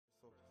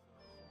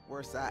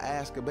Worse, I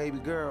ask a baby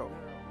girl,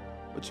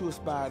 what you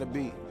aspire to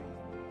be?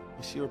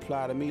 And she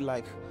replied to me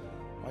like,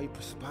 why you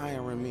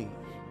perspiring me,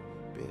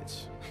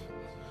 bitch?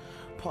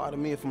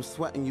 Pardon me if I'm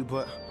sweating you,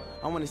 but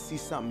I want to see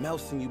something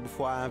else in you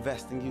before I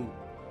invest in you.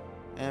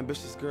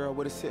 Ambitious girl,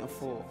 what it's hitting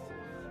for?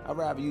 I'd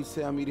rather you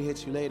tell me to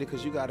hit you later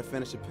cause you gotta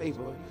finish your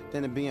paper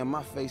than to be in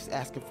my face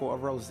asking for a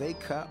rosé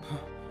cup.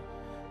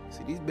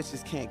 See, these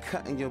bitches can't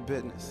cut in your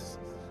business.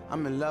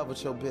 I'm in love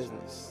with your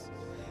business.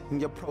 And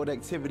your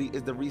productivity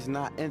is the reason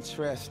I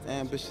interest,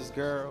 ambitious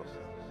girl.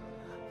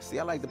 See,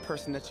 I like the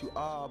person that you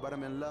are, but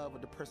I'm in love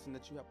with the person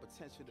that you have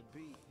potential to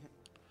be.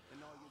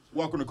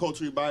 Welcome to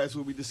Culturally Biased,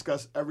 where we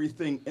discuss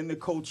everything in the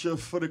culture,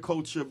 for the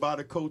culture, by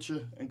the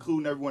culture,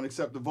 including everyone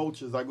except the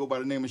vultures. I go by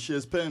the name of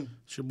Shiz Penn.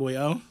 It's your boy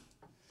O.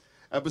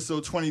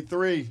 Episode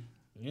 23.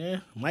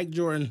 Yeah, Mike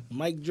Jordan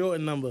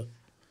number.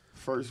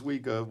 First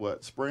week of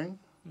what, spring?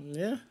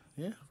 Yeah,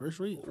 first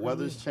week.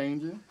 Weather's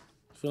changing.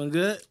 Feeling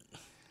good?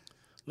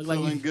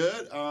 Feeling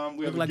good.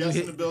 We have a guest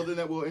in the building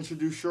that we'll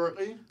introduce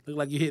shortly. Look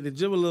like you hit the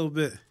gym a little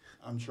bit.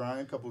 I'm trying,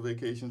 a couple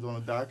vacations on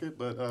the docket,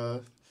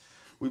 but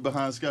we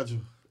behind schedule.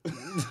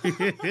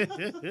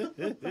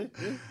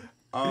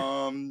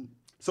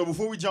 So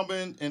before we jump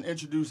in and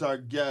introduce our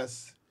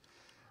guests,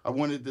 I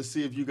wanted to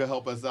see if you could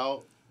help us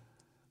out.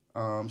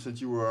 Since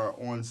you were our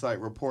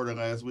on-site reporter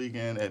last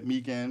weekend at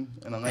Meekend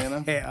in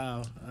Atlanta.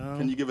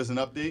 Can you give us an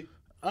update?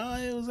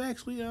 It was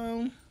actually,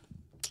 I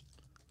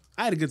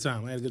had a good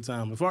time.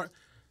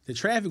 The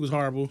traffic was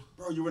horrible.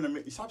 Bro, you were in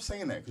the... Stop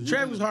saying that. The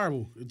traffic was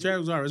horrible.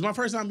 It's my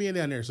first time being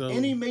down there, so...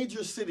 Any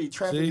major city,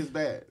 traffic is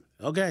bad.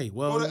 Okay,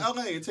 well... Go to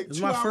L.A., it takes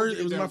 2 hours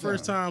It was my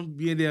first time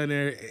being down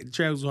there. The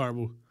traffic was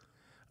horrible.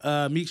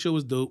 Meek show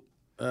was dope.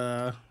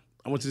 I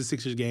went to the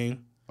Sixers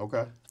game.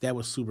 Okay. That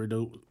was super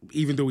dope,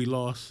 even though we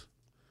lost.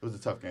 It was a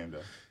tough game, though.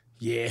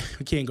 Yeah,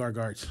 we can't guard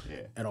guards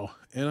at all.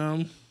 And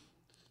a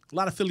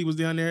lot of Philly was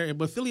down there,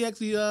 but Philly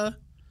actually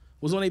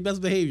was on their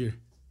best behavior.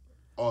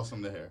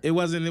 Awesome to hear. It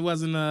wasn't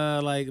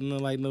like you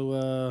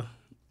know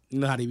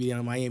how they be down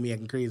in Miami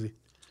acting crazy.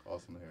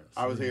 Awesome to hear.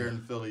 I was here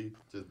in Philly,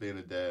 just being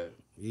a dad.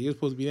 Yeah, you're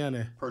supposed to be down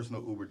there.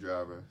 Personal Uber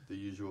driver, the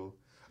usual.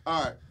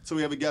 All right, so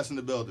we have a guest in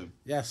the building.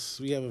 Yes,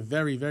 we have a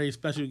very, very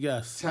special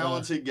guest.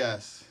 Talented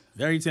guest.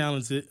 Very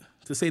talented,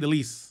 to say the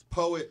least.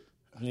 Poet.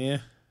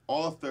 Yeah.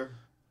 Author.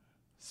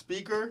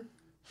 Speaker.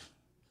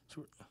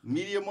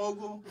 Media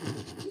mogul.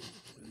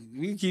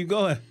 We keep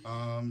going.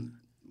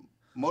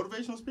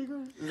 Motivational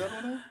speaker? Is that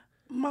what it is?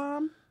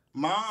 Mompreneur.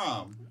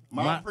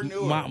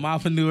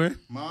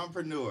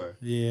 Mompreneur.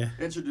 Yeah.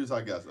 Introduce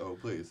our guest,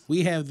 please.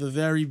 We have the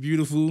very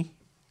beautiful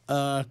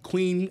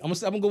Queen. I'm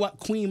gonna go out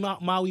Queen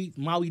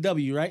Maui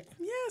W, right?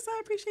 Yes, I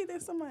appreciate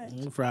that so much.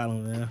 No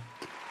problem, man.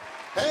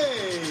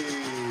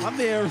 Hey! My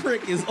man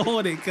Rick is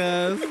on it,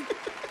 cuz.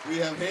 We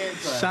have hand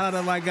claps. Shout out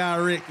to my guy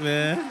Rick,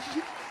 man.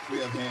 We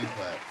have hand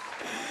claps.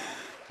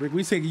 Rick,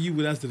 we taking you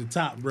with us to the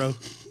top, bro.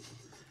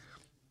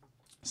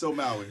 So,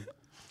 Maui,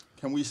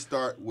 can we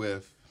start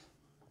with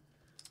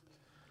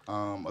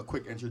a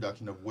quick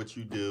introduction of what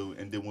you do,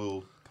 and then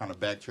we'll kind of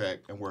backtrack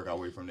and work our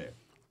way from there.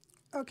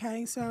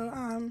 Okay, so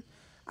I'm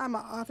an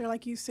author,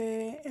 like you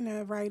said, and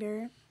a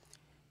writer,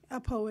 a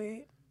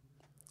poet.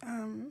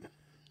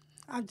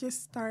 I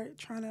just started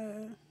trying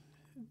to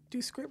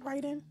do script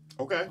writing.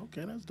 Okay,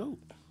 that's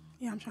dope.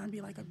 Yeah, I'm trying to be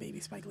like a baby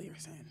Spike Lee or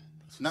something.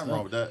 Nothing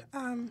wrong with that.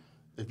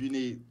 If you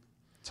need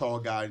tall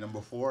guy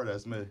number 4,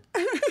 that's me.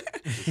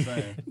 Just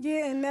saying.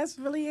 Yeah, and that's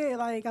really it.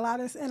 Like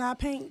and I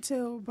paint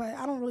too, but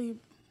I don't really.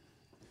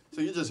 So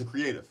you're just a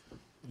creative.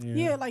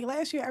 Yeah, like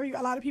last year,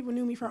 a lot of people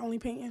knew me for only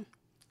painting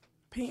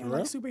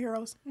like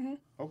superheroes. Mm-hmm.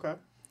 Okay.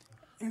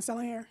 And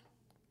selling hair.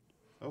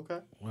 Okay.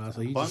 Wow,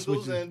 so you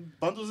bundles and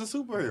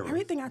superheroes.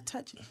 Everything I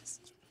touch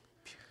is.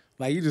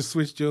 Like you just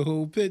switched your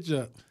whole pitch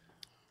up.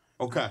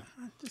 Okay.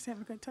 I just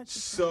have a good touch.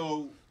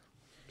 So,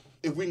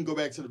 if we can go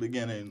back to the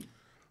beginning,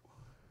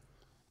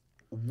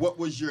 what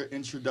was your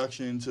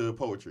introduction to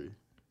poetry?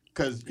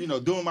 Because,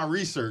 doing my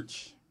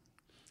research,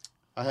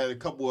 I had a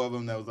couple of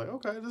them that was like,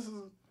 okay, this is...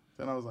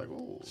 Then I was like,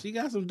 oh. She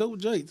got some dope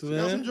joints, man. She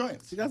got some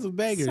joints. She got some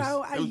bangers.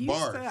 So I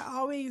used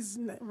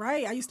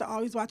to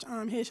always watch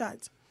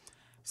Headshots.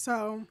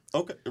 So...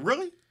 Okay.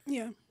 Really?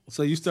 Yeah.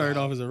 So you started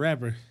off as a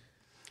rapper?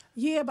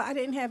 Yeah, but I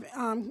didn't have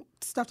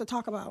stuff to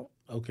talk about.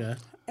 Okay.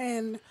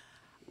 And...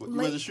 You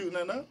wasn't shooting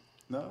that up?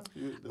 No?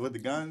 With the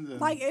guns?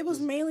 It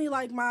was mainly,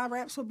 my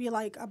raps would be,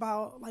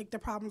 about, the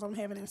problems I'm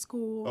having in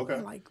school. Okay.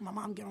 And, my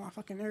mom getting on my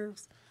fucking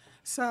nerves.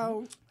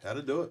 So... How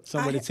to do it.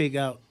 Somebody take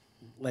your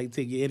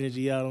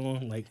energy out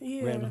on,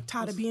 rapping.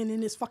 Tired of being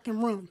in this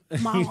fucking room.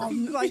 Mom,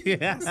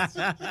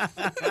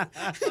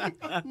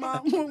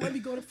 Mom won't let me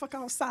go the fuck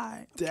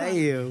outside.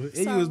 Damn. And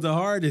you was the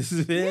hardest,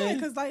 man. Yeah,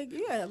 because,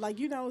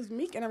 it's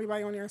Meek and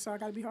everybody on there, so I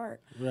got to be hard.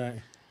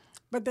 Right.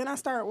 But then I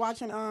started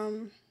watching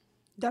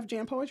Def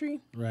Jam Poetry.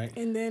 Right.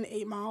 And then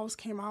 8 Miles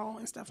came out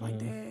and stuff like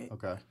that.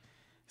 Okay.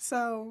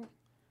 So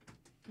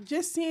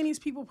just seeing these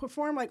people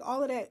perform,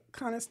 all of that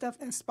kind of stuff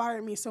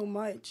inspired me so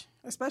much,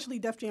 especially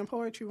Def Jam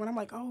Poetry, when I'm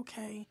like, oh,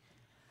 okay,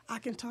 I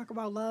can talk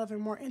about love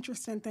and more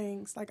interesting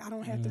things. I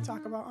don't have to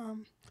talk about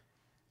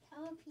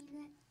I love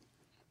peanut.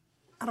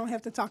 I don't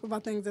have to talk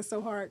about things that's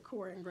so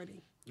hardcore and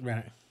gritty.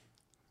 Right.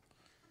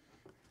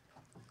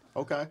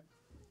 Okay.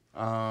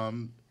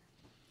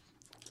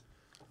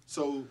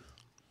 So,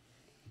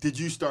 did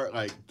you start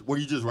like? Were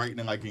you just writing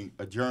in like in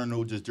a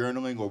journal, just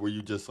journaling, or were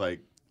you just like,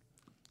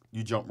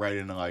 you jumped right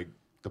into like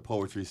the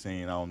poetry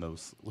scene? I don't know,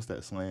 what's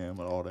that, slam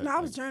and all that? No, I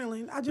was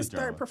journaling. I just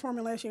started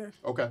performing last year.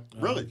 Okay.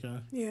 Really? Okay.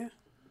 Yeah.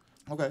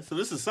 Okay. So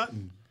this is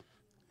something.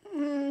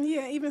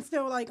 Yeah. Even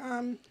still, like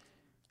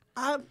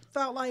I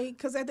felt like,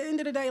 because at the end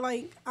of the day,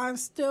 like I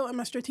still am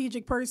a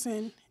strategic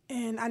person,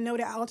 and I know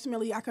that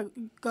ultimately I could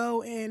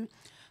go and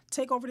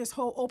take over this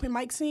whole open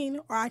mic scene,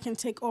 or I can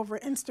take over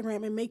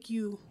Instagram and make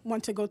you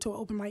want to go to an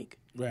open mic.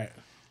 Right.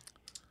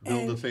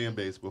 Build a fan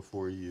base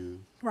before you.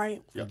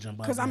 Right. Yep.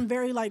 Because I'm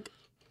very like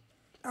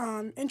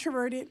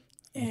introverted,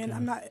 and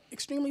I'm not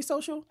extremely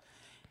social,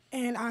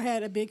 and I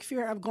had a big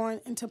fear of going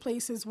into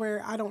places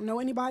where I don't know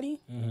anybody.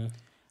 Mm-hmm.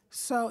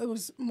 So it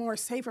was more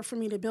safer for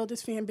me to build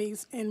this fan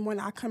base, and when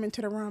I come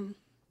into the room,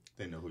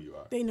 They know who you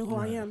are. they know who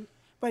I am.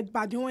 But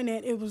by doing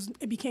that,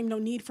 it became no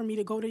need for me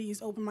to go to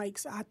these open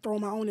mics. I throw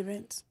my own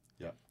events.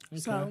 Yeah.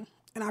 So,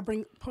 and I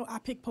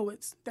pick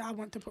poets that I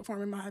want to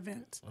perform in my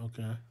events.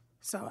 Okay.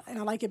 So, and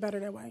I like it better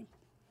that way.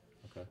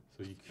 Okay.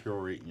 So you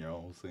curating your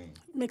own scene.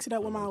 Mix it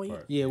up with for the most Maui.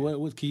 part. Yeah.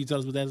 What can you tell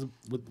us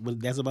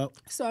what that's about?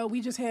 So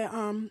we just had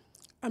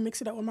I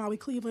mix it up with Maui,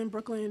 Cleveland,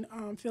 Brooklyn,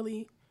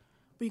 Philly.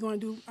 We're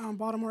going to do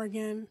Baltimore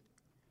again.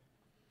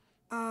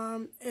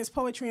 It's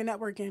poetry and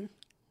networking.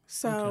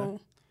 So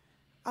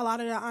a lot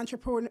of the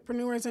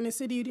entrepreneurs in the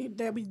city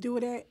that we do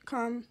it at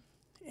come,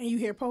 and you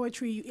hear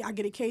poetry. I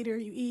get a cater,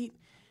 you eat.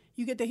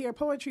 You get to hear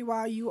poetry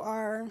while you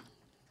are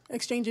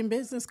exchanging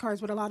business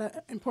cards with a lot of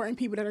important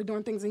people that are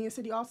doing things in your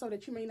city also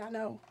that you may not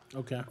know.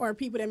 Okay. Or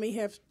people that may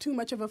have too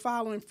much of a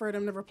following for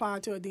them to reply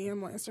to a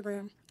DM on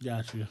Instagram.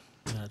 Gotcha.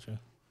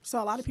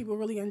 So a lot of people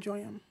really enjoy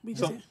them.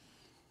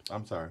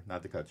 I'm sorry,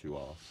 not to cut you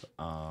off.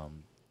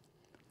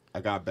 I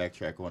got to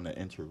backtrack on the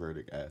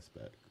introverted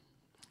aspect.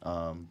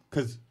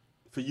 Because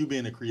for you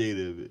being a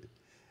creative,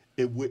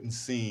 it wouldn't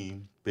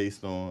seem,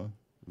 based on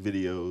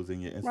videos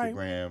and your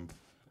Instagram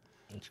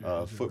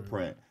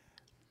footprint,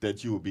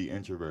 that you would be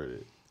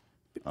introverted.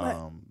 But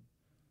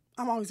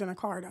I'm always in a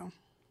car, though.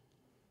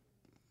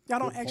 Y'all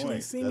don't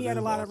actually see me at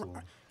a lot of...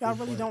 Y'all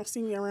really don't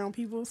see me around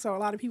people. So a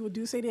lot of people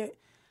do say that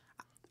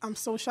I'm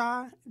so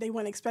shy. They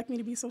wouldn't expect me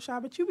to be so shy.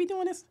 But you be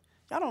doing this...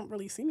 Y'all don't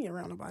really see me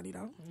around nobody,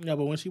 though. Yeah,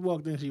 but when she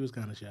walked in, she was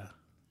kind of shy.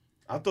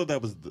 I thought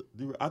that was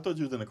I thought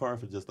you was in the car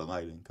for just the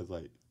lighting, because,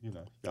 like, you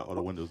know, got all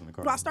the windows in the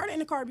car. Well, I started in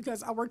the car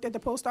because I worked at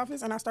the post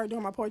office, and I started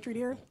doing my poetry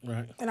there.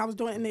 Right. And I was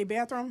doing it in their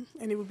bathroom,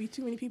 and there would be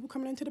too many people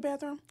coming into the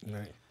bathroom.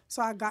 Right.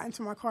 So I got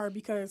into my car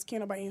because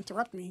can't nobody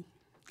interrupt me.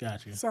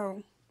 Gotcha.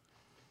 So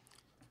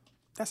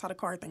that's how the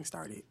car thing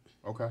started.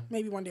 Okay.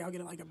 Maybe one day I'll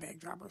get like a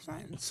backdrop or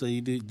something. So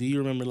do you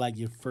remember like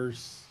your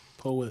first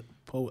poem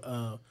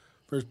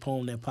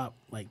that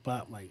popped like?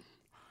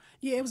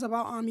 Yeah, it was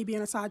about me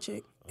being a side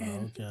chick,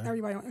 and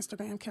everybody on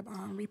Instagram kept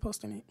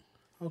reposting it.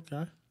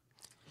 Okay.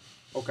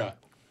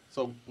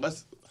 So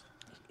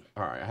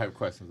all right, I have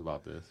questions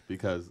about this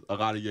because a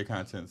lot of your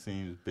content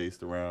seems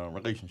based around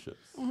relationships.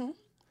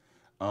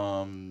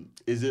 Mm-hmm.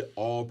 Is it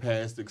all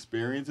past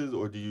experiences,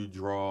 or do you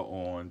draw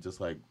on just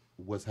like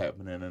what's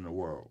happening in the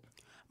world?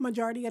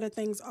 Majority of the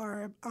things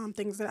are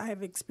things that I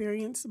have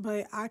experienced,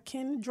 but I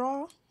can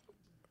draw.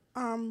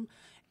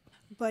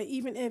 But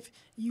even if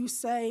you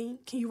say,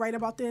 can you write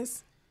about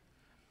this?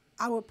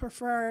 I would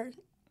prefer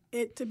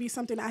it to be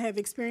something I have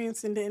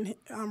experienced and didn't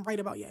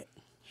write about yet.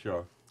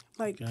 Sure.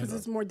 Like, because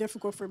it's more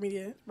difficult for me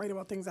to write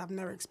about things I've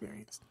never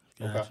experienced.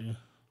 Gotcha. Okay.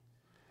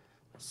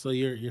 So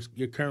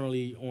you're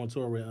currently on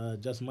tour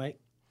with Just Mike?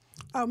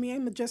 Oh, me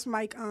and Just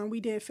Mike, we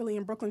did Philly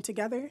and Brooklyn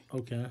together.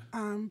 Okay.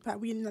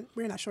 But we're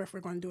not sure if we're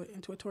going to do it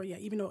into a tour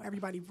yet, even though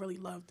everybody really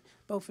loved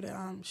both of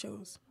the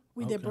shows.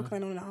 We did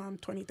Brooklyn on the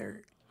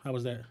 23rd. How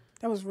was that?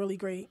 That was really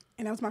great.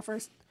 And that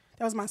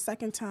was my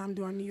second time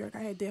doing New York.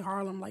 I did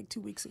Harlem like 2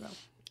 weeks ago.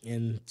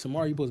 And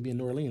tomorrow you're supposed to be in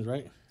New Orleans,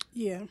 right?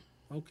 Yeah.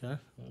 Okay.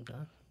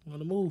 On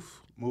the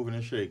move. Moving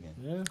and shaking.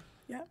 Yeah.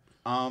 Yeah.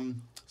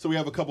 So we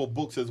have a couple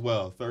books as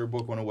well. Third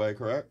book on the way,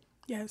 correct?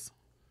 Yes.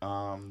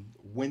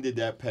 When did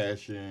that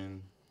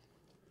passion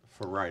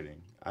for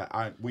writing?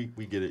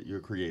 We get it.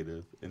 You're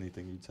creative.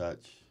 Anything you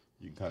touch,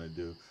 you can kind of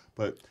do.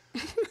 But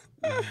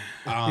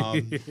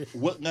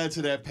what led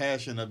to that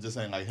passion of just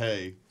saying like,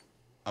 hey,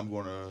 I'm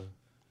going to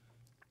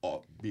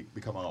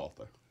become an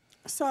author?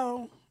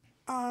 So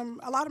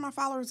a lot of my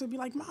followers would be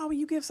like, Maui,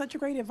 you give such a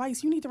great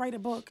advice. You need to write a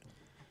book.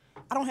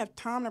 I don't have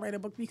time to write a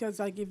book because,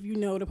 like, if you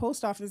know the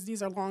post office,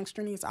 these are long,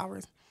 strenuous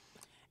hours.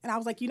 And I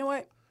was like, you know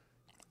what?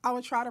 I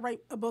would try to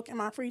write a book in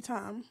my free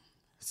time.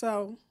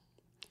 So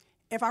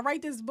if I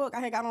write this book,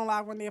 I had got on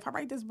live one day. If I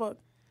write this book,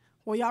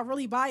 will y'all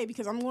really buy it?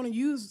 Because I'm going to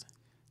use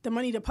the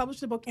money to publish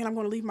the book, and I'm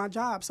going to leave my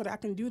job so that I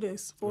can do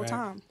this full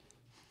time.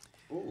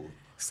 Ooh.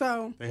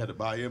 So they had to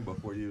buy in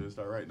before you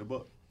start writing the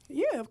book.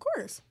 Yeah, of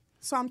course.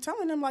 So I'm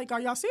telling them, like,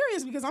 are y'all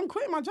serious? Because I'm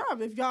quitting my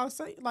job if y'all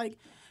say, like,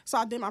 so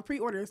I did my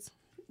pre-orders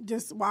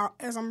just while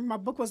my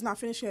book was not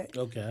finished yet.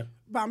 Okay.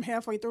 But I'm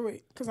halfway through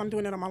it because I'm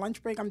doing it on my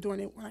lunch break. I'm doing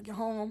it when I get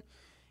home.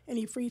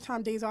 Any free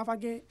time days off I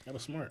get. That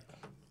was smart.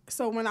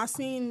 So when I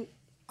seen,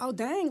 oh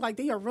dang, like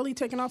they are really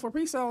taking off for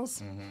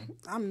pre-sales,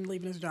 I'm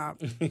leaving this job.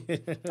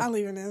 I'm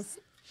leaving this.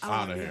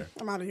 Out of here.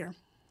 I'm out of here.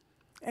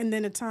 And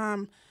then the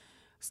time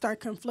start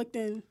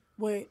conflicting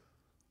with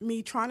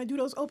me trying to do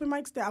those open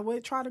mics that I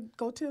would try to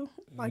go to,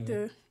 like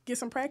to get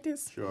some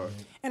practice. Sure.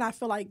 And I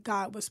feel like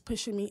God was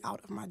pushing me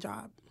out of my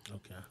job.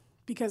 Okay.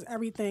 Because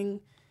everything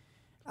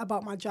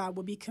about my job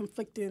would be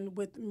conflicting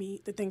with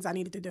me, the things I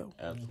needed to do.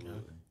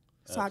 Absolutely.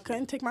 So I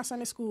couldn't take my son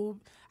to school.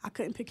 I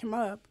couldn't pick him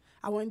up.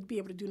 I wouldn't be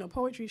able to do no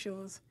poetry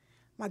shows.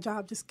 My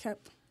job just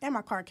kept, and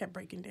my car kept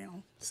breaking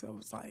down. So it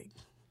was like,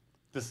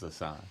 This is a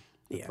sign.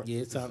 yeah. Yeah,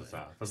 it's time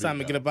For to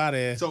me, get up out of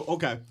here. So,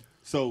 okay.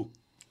 So,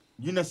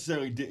 you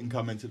necessarily didn't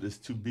come into this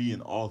to be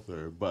an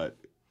author, but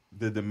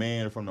the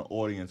demand from the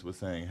audience was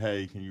saying,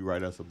 hey, can you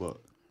write us a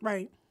book?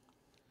 Right.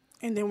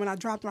 And then when I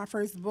dropped my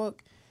first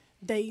book,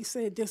 they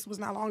said this was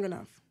not long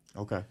enough.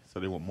 Okay. So,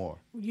 they want more.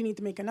 You need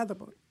to make another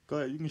book. Go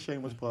ahead. You can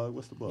shameless plug.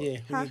 What's the book? Yeah,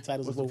 we need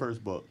titles What's of the both.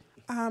 first book?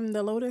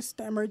 The Lotus,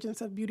 The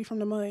Emergence of Beauty from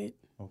the Mud.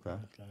 Okay.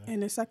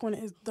 And the second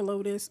one is The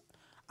Lotus,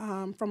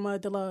 From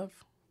Mud to Love.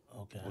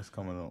 Okay. What's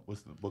coming on?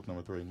 What's the book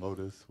number 3?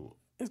 Lotus?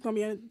 It's going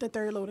to be the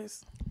third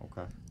Lotus.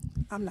 Okay.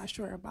 I'm not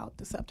sure about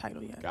the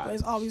subtitle yet. Got But it.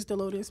 it's always The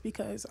Lotus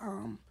because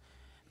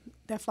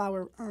that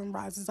flower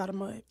rises out of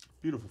mud.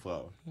 Beautiful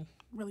flower.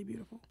 Really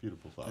beautiful.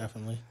 Beautiful flower.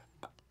 Definitely.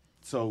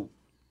 So,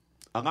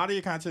 a lot of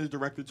your content is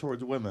directed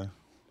towards women.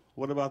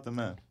 What about the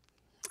men?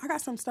 I got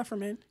some stuff for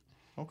men.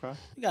 Okay.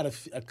 We got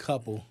a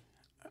couple.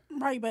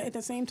 Right, but at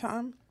the same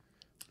time,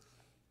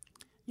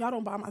 y'all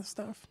don't buy my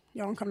stuff.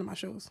 Y'all don't come to my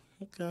shows.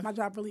 Okay. My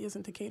job really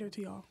isn't to cater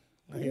to y'all.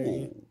 I hear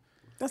you.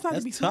 That's not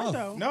That's to be tough. smart,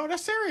 though. No,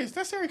 that's serious.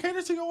 That's serious.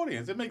 Cater to your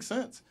audience. It makes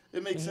sense.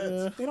 It makes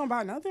sense. They don't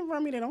buy nothing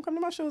from me. They don't come to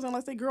my shows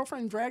unless their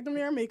girlfriend dragged them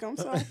there and make them.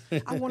 So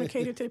I want to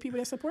cater to the people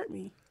that support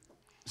me.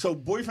 So,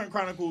 Boyfriend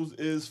Chronicles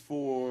is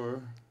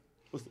for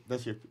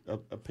that's your a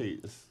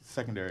page, a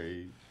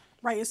secondary.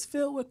 Right, it's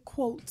filled with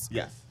quotes.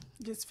 Yes,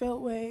 Just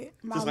filled with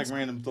just like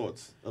random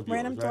thoughts of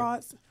random yours, right?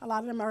 thoughts. A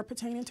lot of them are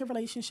pertaining to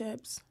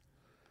relationships.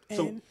 And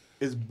So,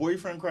 is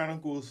Boyfriend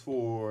Chronicles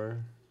for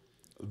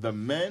the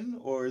men,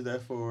 or is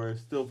that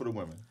still for the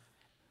women?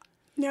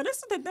 now this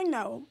is the thing,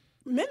 though.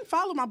 Men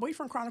follow my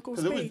Boyfriend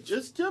Chronicles Because page.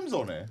 it's gems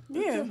on there.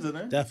 There's Yeah. gems in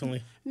there.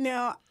 Definitely.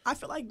 Now I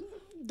feel like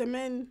the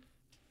men,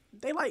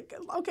 they like,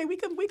 okay, we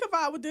could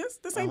vibe with this.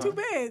 This ain't too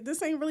bad.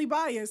 This ain't really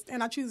biased.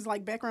 And I choose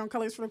like background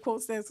colors for the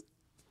quotes that's,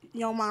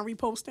 you don't mind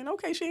reposting.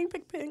 Okay, she ain't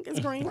pick pink. It's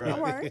green.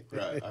 Don't worry.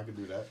 Right, I can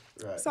do that.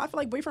 Right. So I feel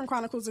like Boyfriend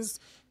Chronicles is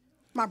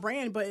my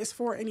brand, but it's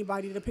for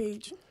anybody to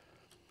page.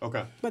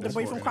 Okay. But That's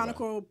the for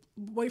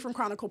Boyfriend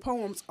Chronicle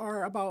poems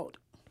are about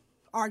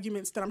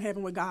arguments that I'm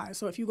having with guys.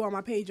 So if you go on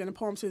my page and the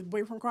poem says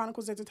Boyfriend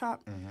Chronicles at the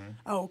top,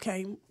 oh,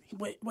 okay,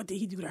 what did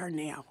he do to her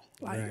now?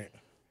 Like, Right.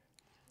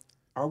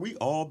 Are we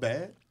all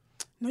bad?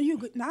 no, you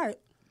good not.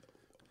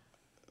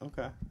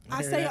 Okay.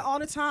 I hear say that. it all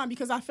the time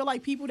because I feel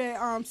like people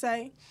that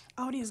say,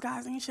 oh, these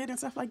guys ain't shit and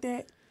stuff like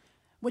that.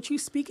 What you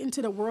speak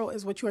into the world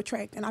is what you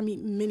attract. And I meet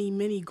many,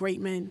 many great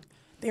men.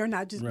 They are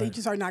not just, they Right.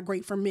 just are not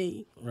great for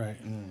me. Right.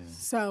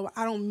 So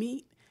I don't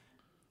meet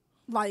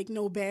like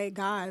no bad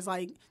guys.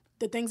 Like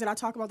the things that I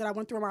talk about that I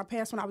went through in my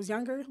past when I was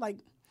younger, like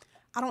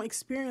I don't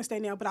experience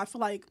that now. But I feel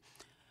like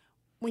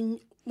when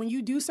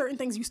you do certain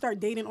things, you start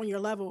dating on your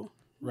level.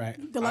 Right.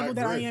 The level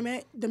that I agree. am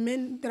at, the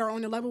men that are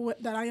on the level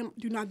that I am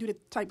do not do the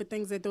type of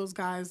things that those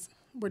guys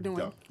were doing.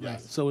 Go.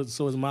 Yes. So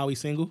is Maui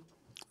single?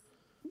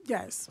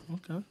 Yes.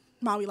 Okay.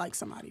 Maui likes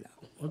somebody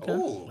though. Okay.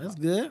 Ooh. That's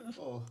good.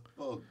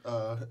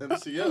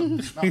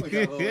 MCM. Now we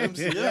got a little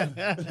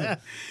MCM.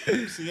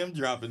 MCM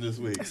dropping this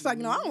week. It's like,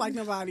 no, I don't like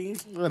nobody.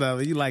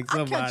 Whatever. You like I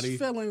catch somebody.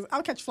 feelings.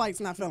 I'll catch flights,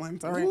 not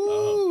feelings. All right.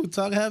 Ooh,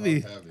 talk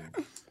heavy.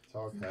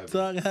 Talk heavy.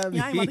 Talk heavy.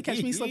 Yeah, I ain't about to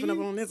catch me slipping up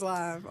on this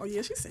live. Oh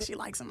yeah, she said she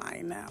likes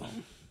somebody now.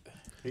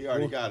 He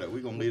already got it.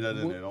 We're going to leave that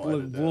in there. Don't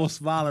Look, edit bull that.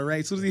 smiling, right?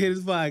 As soon as he hit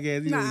his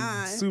podcast, he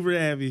Nah. was super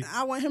happy.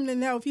 I want him to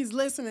know if he's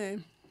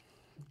listening.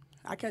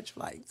 I catch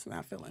flights,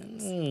 not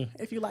feelings.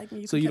 If you like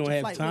me, you So can you catch don't a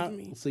have flight time.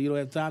 with me. So you don't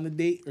have time to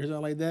date or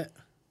something like that.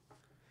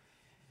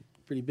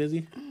 Pretty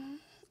busy.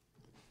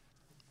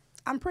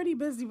 I'm pretty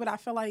busy, but I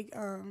feel like,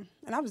 and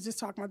I was just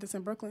talking about this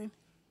in Brooklyn.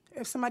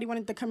 If somebody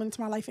wanted to come into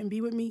my life and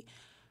be with me,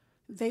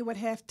 they would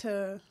have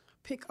to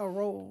pick a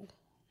role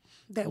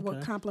that would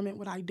Okay. complement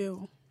what I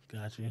do.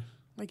 Gotcha.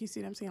 Like you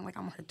see what I'm saying? Like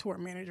I'm her tour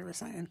manager or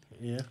something.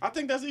 Yeah. I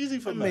think that's easy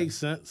for That men. makes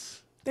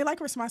sense. They like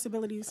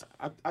responsibilities.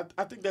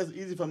 I think that's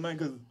easy for men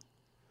because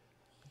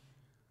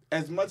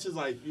as much as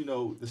like, you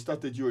know, the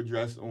stuff that you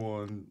addressed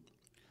on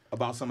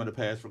about some of the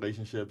past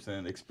relationships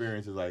and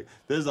experiences, like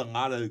there's a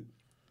lot of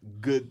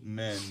good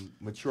men,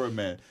 mature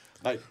men.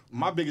 Like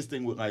my biggest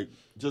thing with like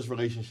just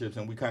relationships,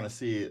 and we kind of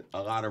see it,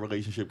 a lot of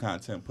relationship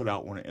content put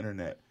out on the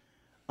internet.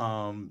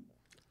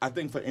 I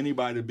think for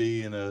anybody to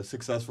be in a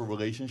successful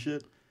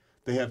relationship,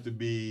 they have to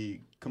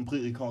be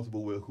completely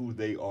comfortable with who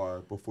they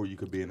are before you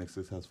could be in a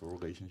successful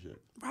relationship.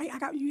 Right, I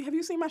got you. Have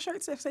you seen my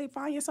shirts that say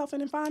 "Find yourself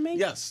and then find me"?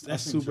 Yes,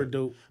 That's super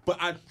dope. But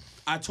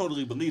I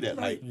totally believe that.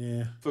 Right.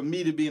 Like, for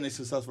me to be in a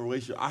successful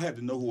relationship, I have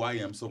to know who I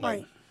am. So, like,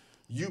 Right.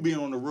 you being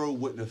on the road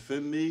wouldn't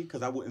offend me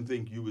because I wouldn't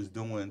think you was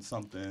doing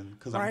something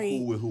because I'm Right.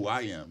 cool with who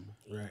I am.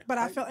 Right. But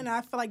I feel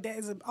like that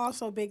is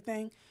also a big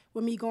thing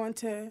with me going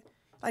to,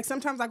 like,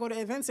 sometimes I go to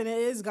events and it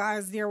is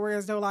guys there where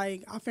as though,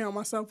 like, I found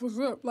myself, what's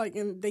up? Like,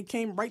 and they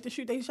came right to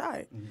shoot they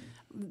shot.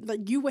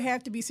 Like, you would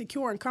have to be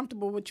secure and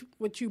comfortable with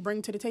what you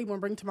bring to the table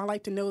and bring to my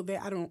life to know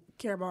that I don't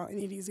care about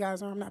any of these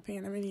guys or I'm not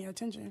paying them any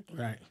attention.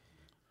 Right.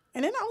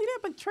 And then not only that,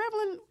 but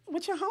traveling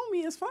with your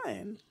homie is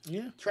fun.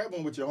 Yeah.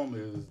 Traveling with your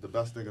homie is the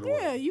best thing in the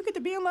world. Yeah, you get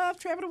to be in love,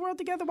 travel the world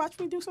together, watch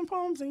me do some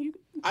poems, and you.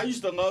 I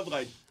used to love,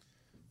 like,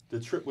 the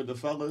trip with the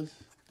fellas.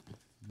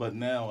 But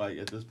now, like,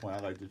 at this point, I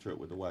like to trip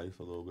with the wife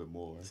a little bit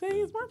more. See,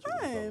 it's more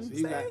fun.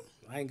 See?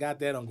 I ain't got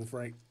that, Uncle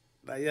Frank.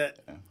 Not yet.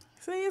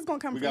 See, it's gonna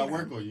come. We got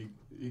work on you.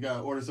 You got to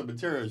order some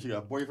materials. You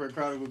got boyfriend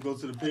crowd who go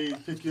to the page,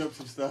 pick you up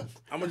some stuff.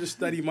 I'm going to just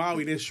study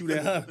Maui, then shoot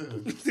at her.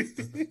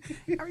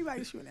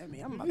 Everybody's shooting at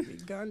me. I'm about to be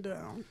gunned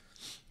down.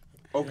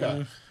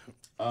 Okay.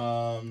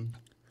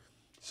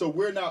 So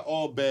we're not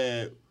all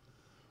bad.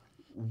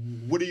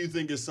 What do you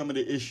think is some of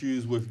the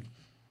issues with,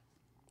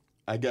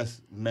 I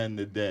guess, men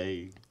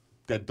today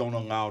that don't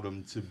allow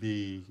them to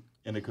be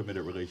in a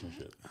committed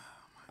relationship?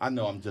 I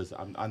know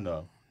I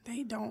know.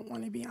 They don't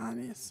want to be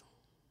honest.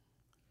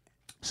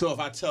 So if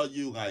I tell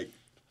you, like,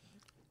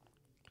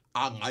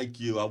 I like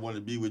you, I want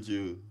to be with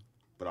you,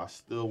 but I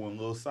still want a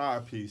little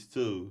side piece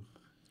too.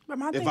 But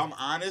my If thing, I'm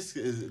honest,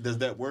 does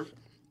that work?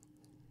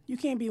 you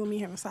can't be with me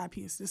having a side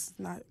piece. This is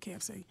not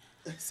KFC.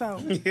 So,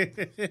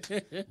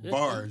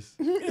 Bars.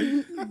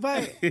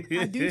 but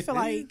I do feel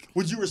like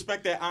Would you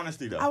respect that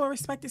honesty, though? I would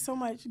respect it so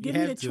much. Give me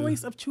have the to.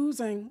 choice of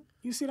choosing.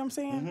 You see what I'm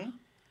saying? Mm-hmm.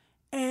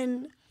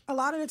 And a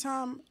lot of the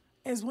time,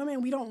 as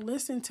women, we don't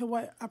listen to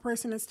what a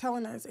person is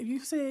telling us. If you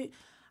say,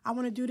 I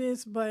want to do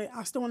this, but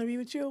I still want to be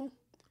with you,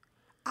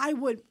 I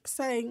would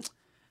say,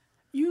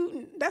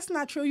 that's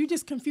not true. You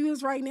just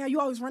confused right now. You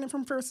always running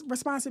from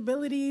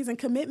responsibilities and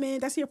commitment.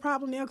 That's your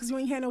problem now because you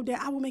ain't had no dad.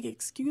 I will make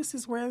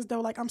excuses, whereas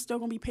though, like, I'm still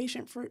going to be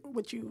patient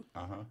with you.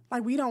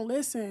 Like, we don't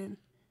listen.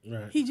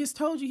 Right. He just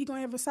told you he going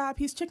to have a side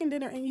piece chicken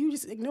dinner, and you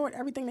just ignored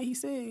everything that he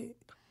said.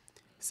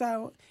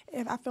 So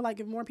I feel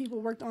like if more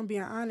people worked on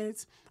being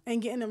honest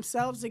and getting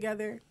themselves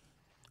together,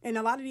 and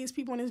a lot of these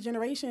people in this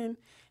generation,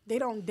 they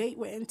don't date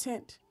with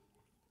intent.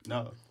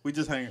 No, we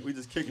just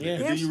kicking Yeah.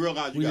 it. And then you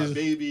realize you got a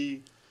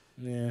baby,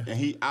 Yeah. and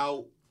he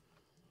out,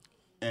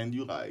 and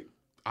you like,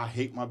 I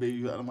hate my baby.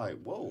 And I'm like,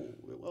 whoa.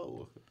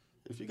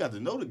 If you got to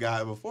know the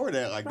guy before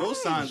that, like,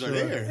 those signs are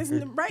there. It's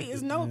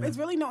it's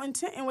really no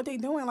intent in what they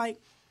doing.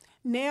 Like,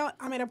 now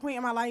I'm at a point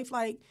in my life,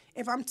 like,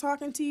 if I'm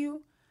talking to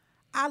you,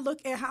 I look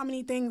at how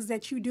many things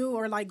that you do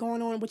or, like,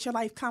 going on with your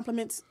life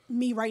compliments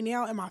me right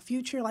now and my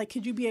future. Like,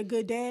 could you be a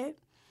good dad?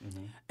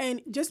 Mm-hmm.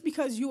 And just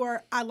because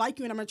I like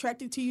you and I'm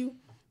attracted to you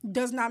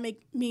does not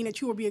mean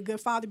that you will be a good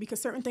father,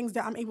 because certain things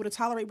that I'm able to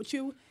tolerate with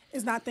you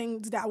is not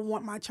things that I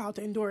want my child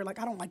to endure. Like,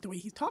 I don't like the way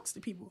he talks to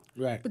people.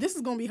 Right. But this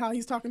is going to be how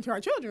he's talking to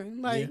our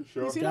children. Like, Yeah,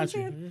 sure. you see what I'm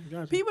saying?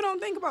 Got you. People don't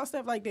think about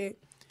stuff like that.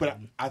 But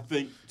I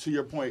think, to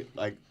your point,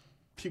 like,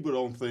 people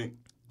don't think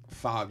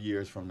 5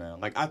 years from now.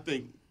 Like, I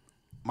think,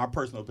 my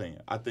personal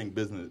opinion, I think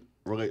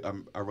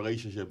a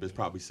relationship is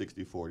probably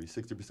 60-40.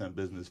 60%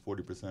 business,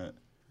 40%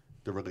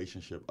 the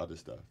relationship, other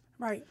stuff.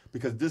 Right.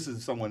 Because this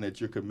is someone that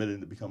you're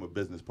committed to become a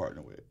business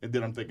partner with. And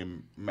then I'm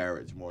thinking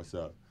marriage more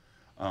so.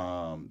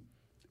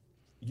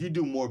 You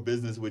do more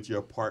business with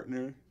your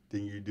partner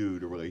than you do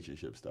the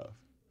relationship stuff.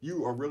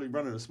 You are really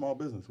running a small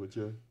business with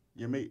your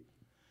mate.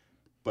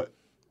 But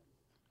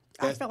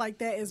I feel like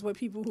that is what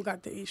people who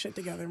got the shit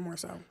together more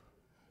so.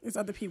 It's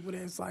other people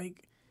that's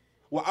like,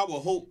 well, I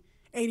will hope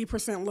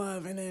 80%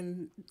 love and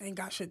then ain't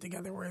got shit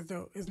together, whereas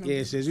though it's no.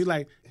 Yeah, shit.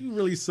 You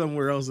really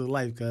somewhere else in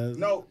life, cuz.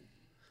 no.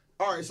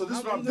 All right, so this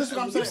is what I'm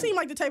saying. You seem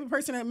like the type of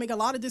person that make a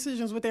lot of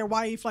decisions with their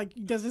wife. Like,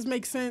 does this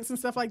make sense and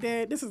stuff like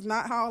that? This is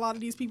not how a lot of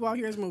these people out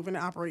here is moving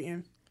and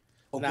operating.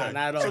 Okay. Nah, not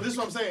at all. So this is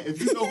what I'm saying. If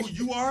you know who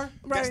you are,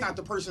 that's Right. not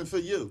the person for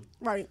you.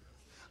 Right.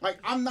 Like,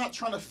 I'm not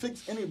trying to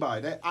fix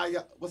anybody.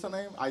 What's her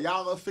name?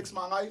 Ayala Fix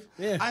My Life.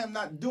 Yeah. I am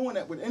not doing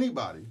that with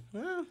anybody.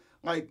 Yeah.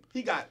 Like,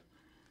 he got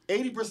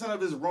 80%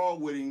 of his wrong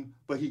with him,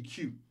 but he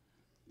cute.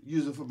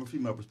 Use it from a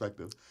female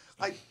perspective.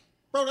 Like,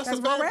 bro, that's a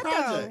That's bad real rap,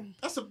 project. though.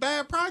 That's a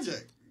bad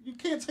project. You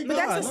can't take But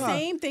that. that's the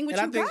same thing with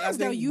And you I think- guys,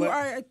 though. You but-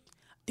 are,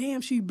 damn,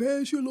 she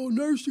bad. She a little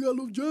nurse. She got a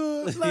little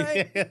job.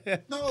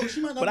 Like, No,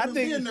 she might not But I even be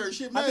think, a nurse.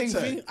 She a I med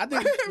think,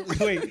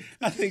 tech.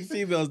 I think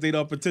females date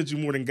on potential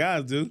more than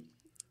guys do.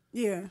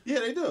 yeah, Yeah,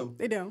 they do.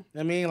 they do.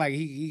 I mean, like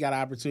he got an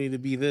opportunity to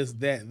be this,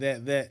 that,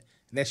 and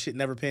that shit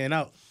never pan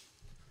out.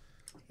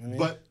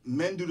 But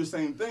men do the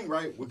same thing,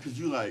 right? Because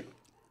you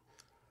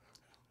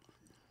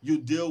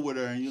deal with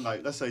her and you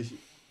like, let's say,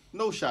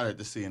 no shot at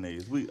the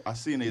CNAs. Our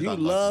CNAs. You are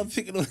love lucky.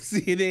 picking on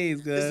CNAs,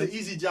 It's an cuz.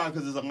 easy job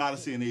because there's a lot of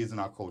CNAs in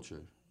our culture.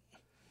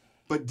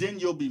 But then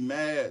you'll be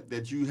mad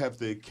that you have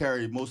to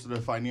carry most of the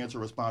financial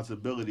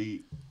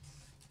responsibility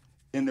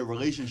in the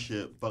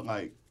relationship. But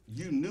like,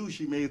 you knew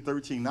she made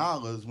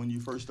 $13 when you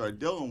first started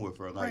dealing with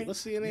her. Like, Let's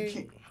see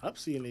anything. I'm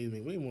seeing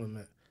anything way more than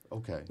that.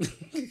 Okay.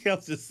 I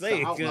was just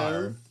saying,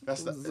 outlier.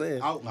 That's the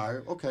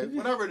outlier. Okay,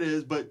 whatever it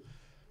is, but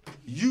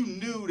you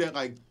knew that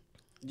like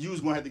you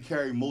was gonna have to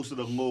carry most of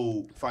the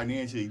load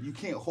financially. You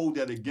can't hold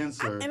that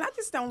against her. And I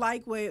just don't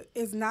like what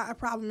is not a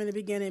problem in the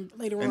beginning,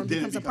 later on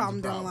becomes a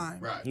problem down the line.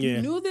 Right. Yeah.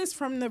 You knew this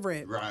from the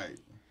rip. Right.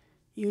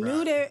 You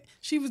knew that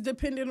she was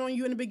dependent on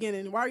you in the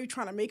beginning. Why are you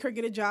trying to make her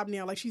get a job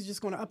now? Like she's just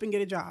going to up and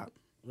get a job.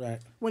 Right.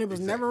 When it was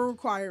never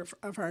required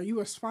of her. You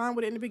was fine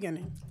with it in the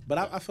beginning. But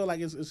I feel like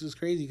it's just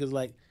crazy because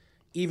like,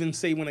 even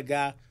say when a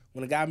guy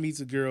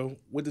meets a girl,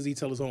 what does he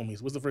tell his homies?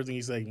 What's the first thing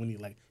he say when he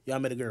like, y'all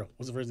met a girl?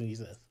 What's the first thing he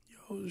says?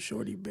 Yo,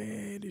 shorty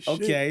bad as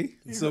Okay,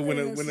 shit. so when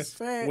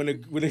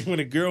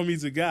a girl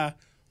meets a guy,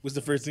 what's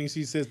the first thing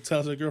she says?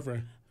 Tells her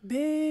girlfriend.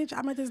 Bitch,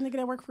 I met this nigga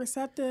that work for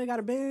SEPTA, got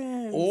a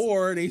Benz.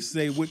 Or they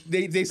say what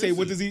they say.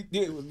 What does he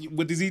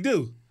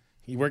do?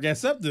 He work at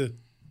SEPTA.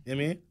 I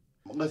mean,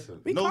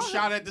 listen, no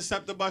shot at the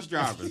SEPTA bus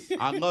drivers.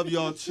 I love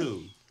y'all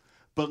too,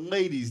 but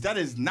ladies, that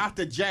is not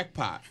the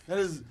jackpot. That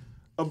is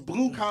a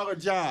blue collar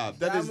job.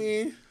 I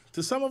mean,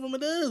 to some of them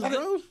it is,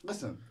 bro.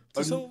 Listen.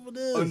 To some of them it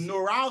is. A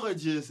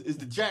neurologist is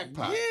the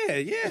jackpot.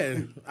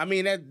 Yeah. I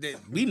mean, that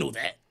we know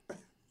that.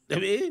 I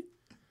mean,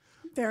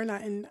 they're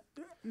not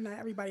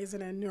everybody's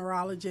in a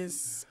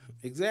neurologist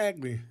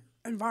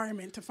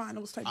environment to find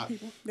those type of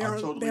people.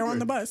 They're on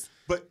the bus.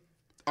 But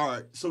all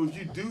right, so if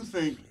you do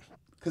think,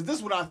 because this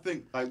is what I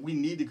think, like we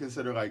need to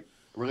consider, like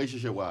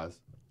relationship wise,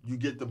 you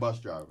get the bus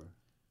driver.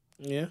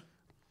 Yeah.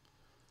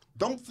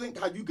 Don't think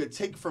how you could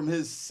take from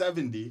his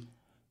 70.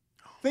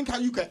 Think how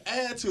you could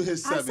add to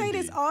his 70. I say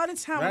this all the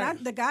time. Right.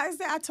 When the guys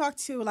that I talk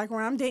to, like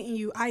when I'm dating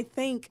you, I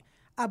think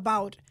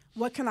about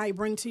what can I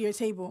bring to your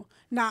table.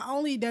 Not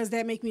only does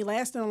that make me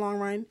last in the long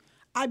run,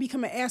 I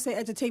become an asset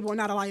at the table and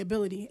not a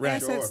liability. Right.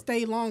 Assets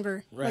stay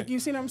longer. Right. Like, you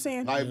see what I'm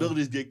saying?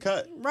 Liabilities get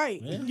cut.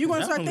 Right. Yeah, You're going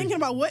to start definitely. thinking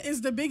about what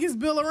is the biggest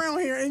bill around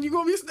here, and you're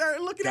going to be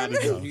starting looking at me.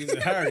 You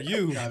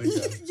You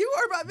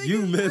are my biggest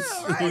You miss.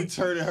 bill, right?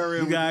 Turning her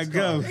in. You gotta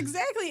go.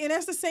 Exactly, and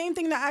that's the same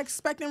thing that I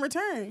expect in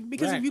return.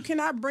 Because Right. if you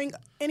cannot bring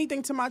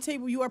anything to my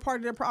table, you are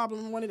part of the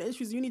problem. One of the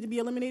issues you need to be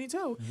eliminated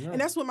too,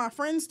 and that's with my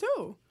friends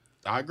too.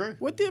 I agree.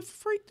 What the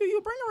freak do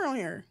you bring around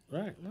here?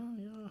 Right. No,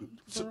 yeah.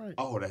 That's all right.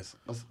 Oh,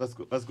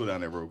 let's go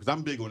down that road because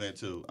I'm big on that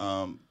too.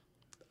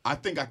 I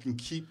think I can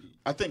keep.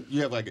 I think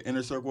you have like an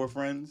inner circle of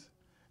friends,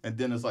 and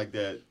then it's like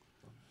that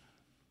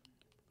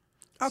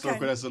circle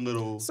that's a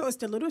little. So it's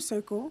the little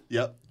circle,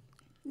 Yep.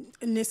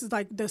 and this is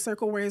like the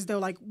circle where as though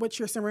like what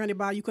you're surrounded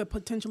by, you could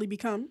potentially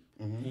become.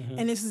 Mm-hmm.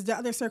 And this is the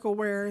other circle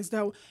where as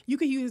though you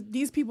could use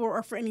these people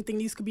are for anything.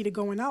 These could be the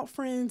going out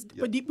friends,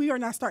 but we are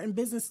not starting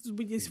businesses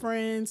with these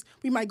friends.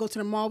 We might go to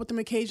the mall with them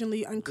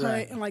occasionally, uncut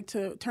Right. and like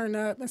to turn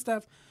up and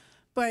stuff.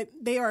 But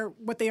they are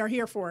what they are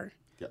here for.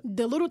 Yep.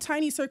 The little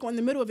tiny circle in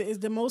the middle of it is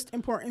the most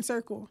important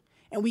circle,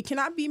 and we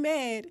cannot be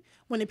mad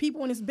when the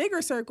people in this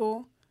bigger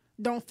circle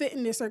don't fit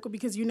in this circle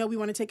because we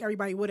want to take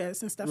everybody with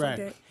us and stuff like Right.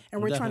 that.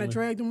 And we're trying Definitely. to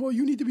drag them. Well,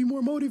 you need to be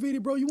more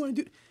motivated, bro. You want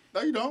to do.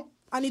 No, you don't.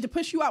 I need to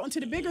push you out into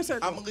the bigger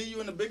circle. I'm gonna leave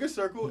you in the bigger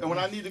circle, and when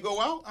I need to go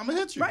out, I'm gonna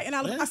hit you. Right, and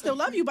I still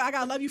love you, but I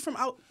gotta love you from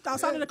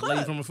outside of the club. Love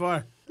you from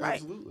afar. Right.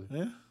 Absolutely.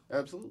 Yeah.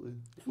 Absolutely.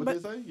 What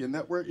But- they say? Your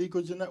net worth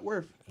equals your net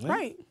worth.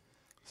 Right.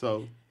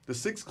 So the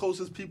 6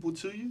 closest people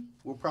to you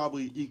will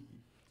probably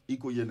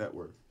equal your net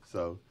worth.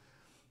 So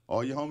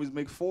all your homies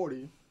make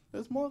 40.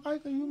 It's more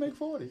likely you make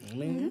 40. I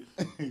mean,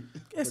 but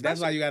that's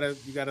Especially- why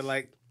you gotta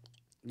like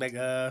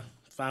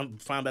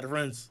find better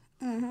friends.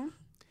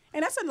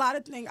 And that's a lot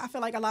of things. I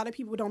feel like a lot of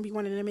people don't be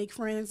wanting to make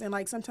friends, and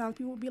like sometimes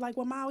people be like,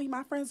 "Well, Maui,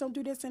 my friends don't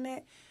do this and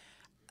that."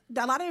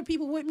 A lot of the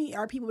people with me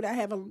are people that I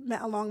have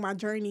met along my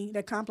journey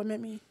that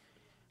compliment me,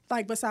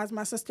 like besides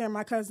my sister and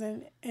my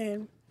cousin,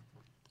 and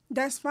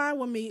that's fine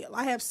with me.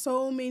 I have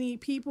so many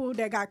people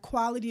that got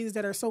qualities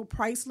that are so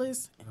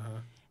priceless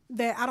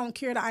that I don't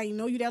care that I ain't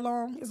know you that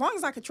long. As long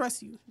as I could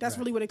trust you, that's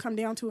really what it come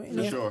down to. And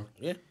For sure.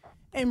 Yeah.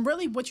 and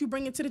really what you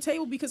bring it to the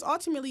table, because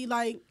ultimately,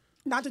 like,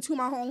 not to toot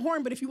my own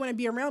horn, but if you want to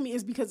be around me,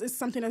 it's because it's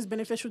something that's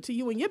beneficial to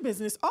you and your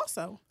business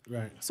also.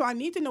 Right. So I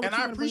need to know what And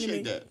you I want to bring to me.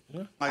 appreciate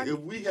that. Like, if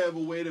we have a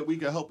way that we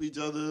can help each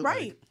other,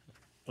 Right.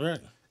 like, Right.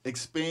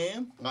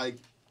 expand, like,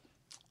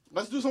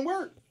 let's do some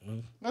work.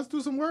 Let's do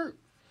some work.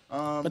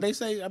 But they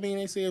say if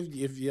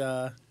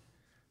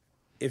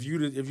you're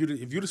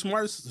the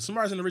smartest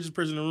and the richest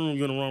person in the room,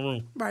 you're in the wrong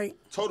room. Right.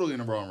 Totally in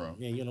the wrong room.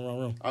 Yeah, you're in the wrong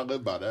room. I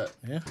live by that.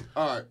 Yeah.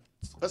 All right.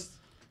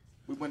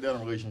 We went down a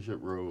relationship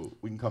road.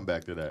 We can come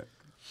back to that.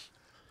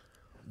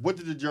 What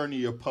did the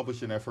journey of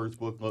publishing that first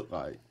book look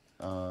like?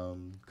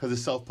 Because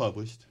it's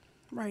self-published.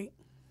 Right.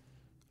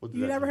 What did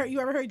You that ever mean?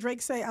 heard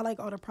Drake say, "I like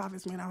all the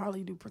profits, man. I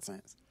hardly do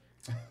percents."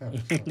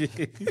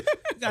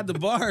 Got the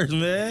bars,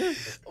 man.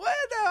 Well,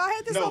 no, I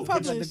had this No, on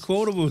but The published.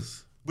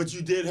 quotables. But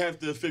you did have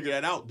to figure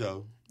that out,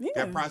 though. Yeah.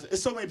 That process.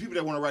 It's so many people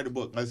that want to write a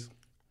book.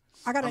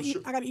 I got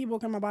an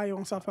ebook in my bio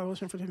on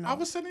self-publishing for $10. I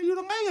was sending you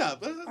the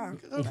layup. That's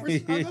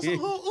a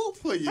little oop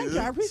for you. Thank you.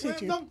 I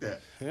appreciate you. Dunk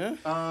that. Yeah.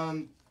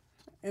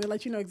 And to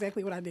let you know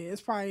exactly what I did.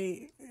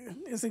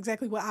 It's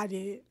exactly what I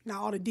did. Not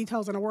all the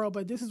details in the world,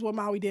 but this is what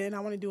Maui did, and I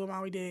want to do what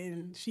Maui did.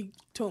 And she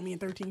told me in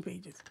 13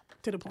 pages,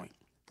 to the point.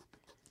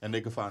 And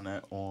they can find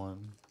that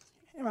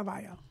in my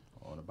bio.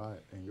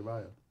 In your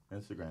bio.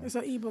 Instagram. It's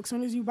an ebook. As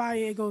soon as you buy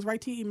it, it goes right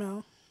to your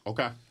email.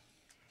 Okay.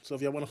 So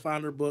if y'all want to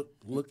find her book,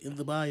 look in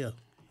the bio.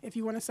 If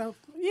you want to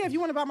if you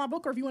want to buy my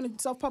book, or if you want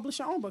to self-publish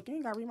your own book, you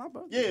ain't got to read my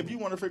book. Yeah, if you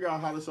want to figure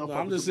out how to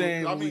self-publish. I'm just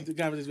saying, the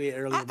conversation we had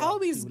earlier. I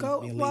always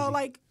go,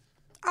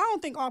 I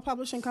don't think all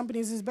publishing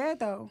companies is bad,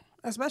 though,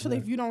 especially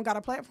if you don't got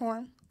a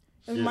platform.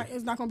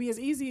 It's not going to be as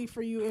easy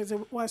for you as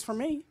it was for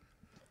me.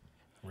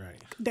 Right.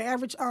 The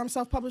average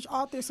self-published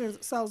author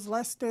sells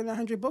less than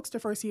 100 books the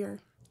first year.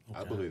 Okay.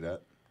 I believe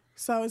that.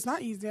 So it's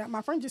not easy.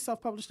 My friend just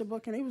self-published a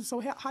book, and they was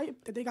so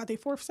hyped that they got their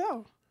 4th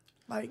sale.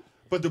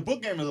 But the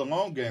book game is a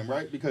long game,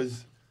 right?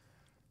 Because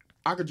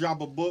I could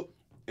drop a book,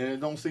 and it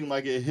don't seem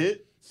like it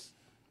hit,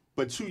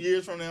 but 2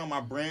 years from now,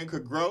 my brand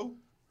could grow,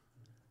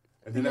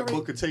 and then that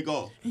book could take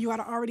off. You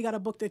already got a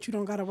book that you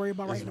don't got to worry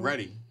about right now. It's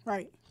ready.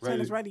 Right. So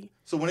it's ready.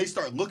 So when they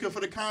start looking for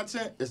the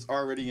content, it's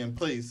already in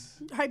place.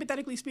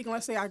 Hypothetically speaking,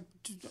 let's say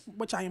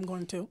which I am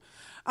going to,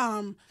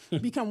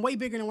 become way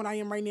bigger than what I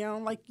am right now.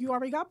 Like, you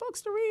already got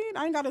books to read.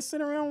 I ain't got to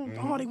sit around,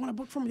 they want a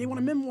book from me. They want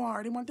a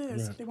memoir. They want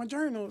this. Yeah. They want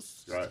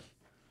journals. Right.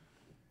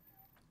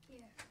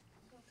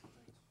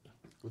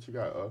 What you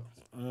got,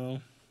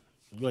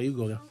 you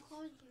go there.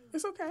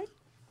 It's okay.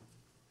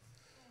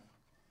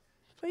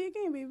 Play your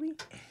game, baby.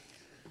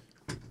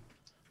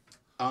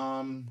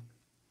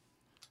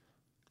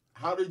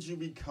 How did you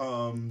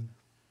become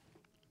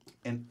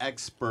an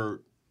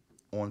expert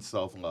on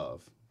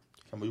self-love?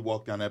 Can we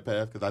walk down that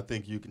path? Because I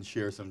think you can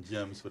share some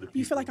gems for the people.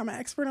 You feel like I'm an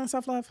expert on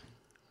self-love?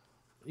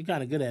 You're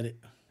kind of good at it.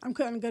 I'm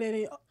kind of good at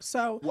it.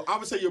 Well, I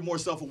would say you're more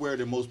self-aware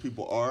than most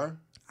people are.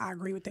 I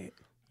agree with that.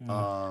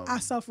 I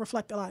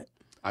self-reflect a lot.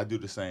 I do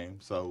the same.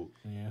 So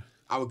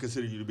I would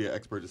consider you to be an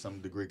expert to some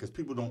degree because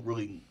people don't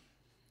really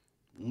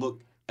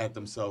look at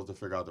themselves to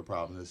figure out the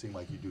problems. It seems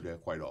like you do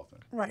that quite often.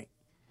 Right.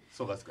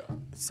 So let's go.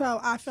 So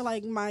I feel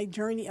like my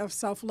journey of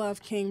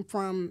self-love came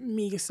from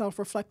me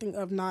self-reflecting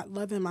of not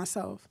loving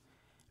myself.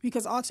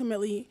 Because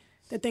ultimately,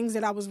 the things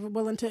that I was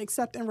willing to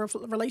accept in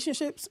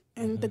relationships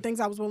and the things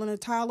I was willing to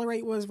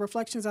tolerate was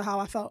reflections of how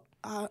I felt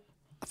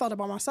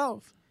about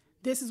myself.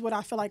 This is what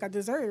I feel like I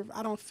deserve.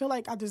 I don't feel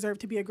like I deserve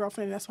to be a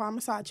girlfriend. That's why I'm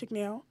a side chick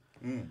now.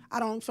 I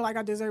don't feel like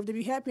I deserve to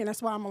be happy, and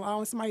that's why I'm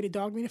allowing somebody to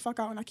dog me the fuck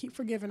out, and I keep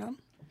forgiving them.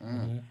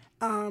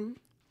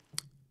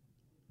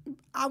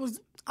 I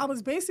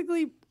was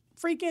basically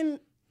freaking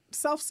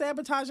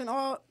self-sabotaging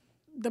all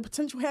the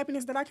potential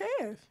happiness that I could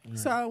have.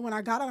 So when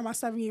I got out of my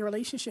 7-year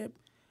relationship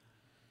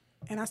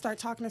and I started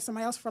talking to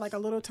somebody else for like a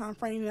little time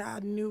frame that I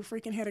knew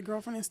freaking had a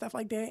girlfriend and stuff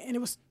like that, and it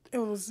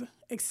was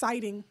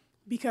exciting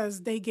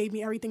because they gave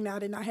me everything that I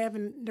did not have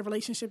in the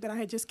relationship that I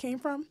had just came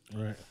from.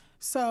 Right.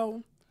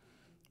 So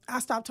I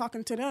stopped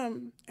talking to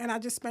them, and I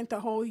just spent the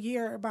whole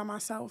year by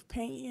myself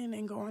painting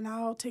and going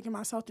out, taking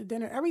myself to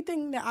dinner.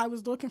 Everything that I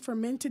was looking for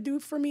men to do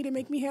for me to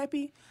make me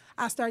happy,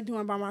 I started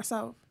doing by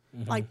myself,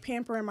 like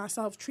pampering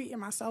myself, treating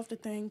myself to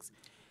things.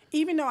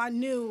 Even though I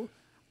knew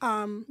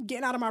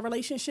getting out of my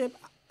relationship,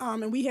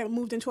 and we had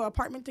moved into an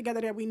apartment together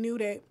that we knew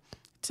that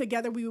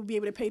together we would be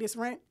able to pay this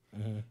rent.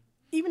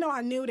 Even though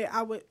I knew that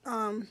I would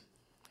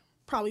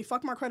probably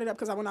fuck my credit up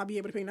because I would not be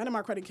able to pay none of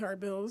my credit card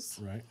bills.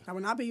 Right. I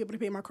would not be able to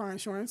pay my car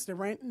insurance, the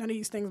rent, none of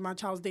these things, my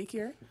child's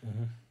daycare.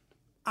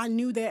 I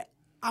knew that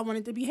I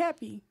wanted to be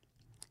happy.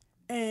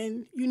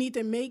 And you need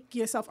to make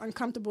yourself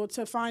uncomfortable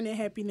to find that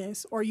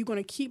happiness, or you're going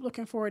to keep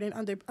looking for it in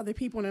other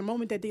people. And the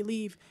moment that they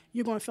leave,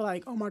 you're going to feel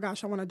like, oh my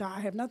gosh, I want to die. I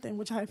have nothing,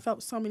 which I have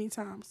felt so many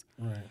times.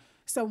 Right.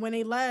 So when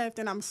they left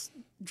and I'm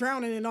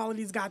drowning in all of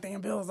these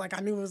goddamn bills, like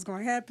I knew it was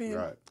going to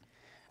happen,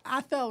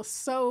 I felt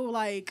so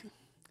like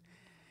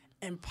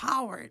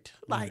empowered.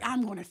 Like,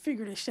 I'm going to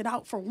figure this shit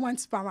out for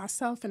once by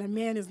myself, and a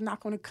man is not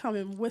going to come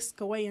and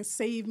whisk away and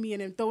save me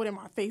and then throw it in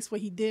my face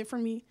what he did for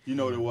me. You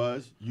know what it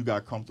was? You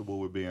got comfortable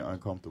with being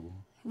uncomfortable.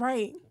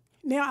 Right.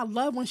 Now I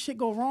love when shit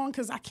go wrong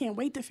because I can't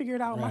wait to figure it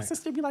out. Right. My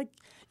sister be like,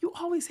 you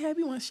always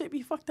happy when shit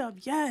be fucked up.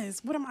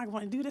 Yes. What am I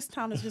going to do this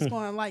time? It's just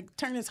going to like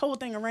turn this whole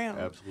thing around.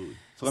 Absolutely.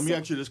 So let me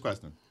ask you this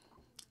question.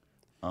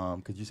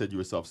 Because you said you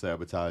were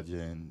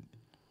self-sabotaging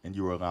and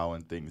you were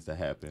allowing things to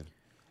happen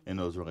in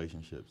those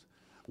relationships.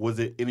 Was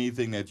it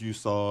anything that you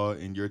saw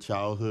in your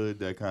childhood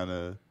that kind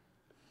of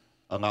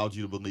allowed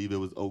you to believe it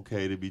was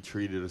okay to be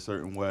treated a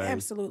certain way?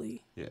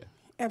 Absolutely. Yeah.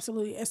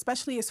 Absolutely.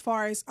 Especially as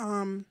far as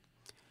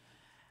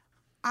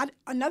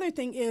another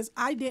thing is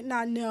I did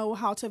not know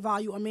how to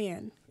value a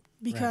man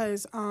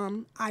because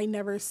I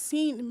never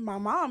seen my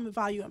mom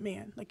value a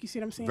man. Like, you see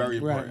what I'm saying? Very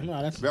important.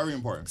 No, that's very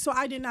important. So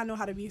I did not know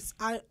how to be.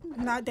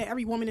 Not that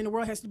every woman in the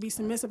world has to be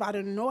submissive. I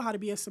didn't know how to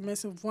be a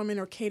submissive woman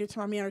or cater to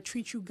my man or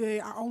treat you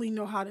good. I only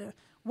know how to.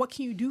 What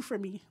can you do for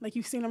me? Like,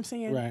 you see what I'm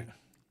saying? Right.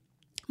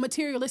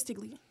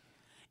 Materialistically.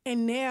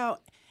 And now,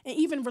 and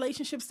even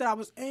relationships that I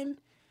was in,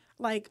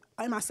 Like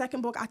in my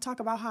second book, I talk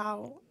about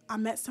how I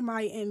met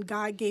somebody and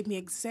God gave me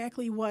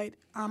exactly what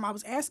I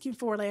was asking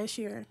for last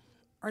year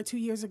or 2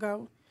 years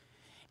ago.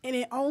 And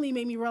it only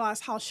made me realize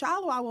how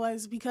shallow I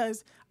was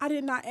because I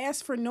did not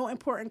ask for no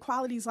important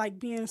qualities like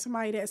being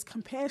somebody that's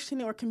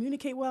compassionate or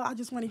communicate well. I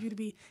just wanted you to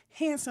be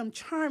handsome,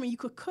 charming. You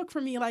could cook for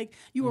me. Like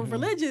you were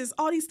religious.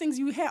 All these things,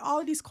 you had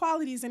all of these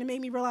qualities. And it made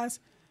me realize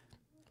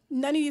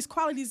none of these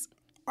qualities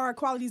are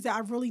qualities that I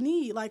really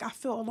need. Like I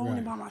feel alone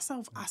and by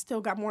myself. I still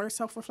got more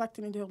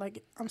self-reflecting to do.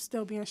 Like I'm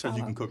still being shallow.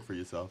 Because you can cook for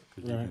yourself.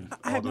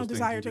 I have no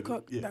desire to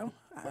cook, though.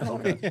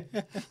 Okay.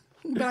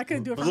 But I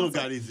couldn't do it for little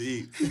guy needs to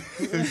eat.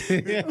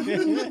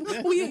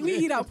 we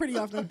eat out pretty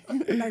often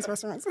in nice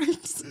restaurants.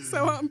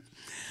 So,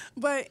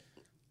 but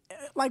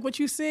like what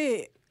you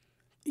said,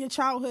 your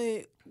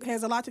childhood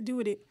has a lot to do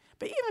with it.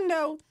 But even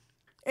though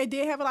it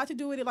did have a lot to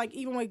do with it, like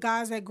even with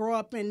guys that grow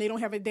up and they don't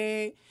have a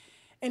dad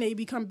and they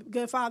become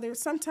good fathers,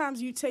 sometimes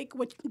you take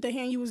what the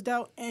hand you was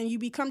dealt and you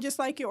become just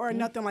like it or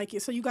nothing like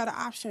it. So you got an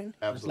option.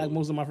 It's like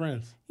most of my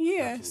friends.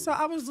 Yeah. Absolutely. So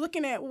I was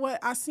looking at what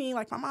I seen,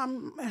 like my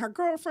mom and her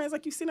girlfriends,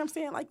 like you see what I'm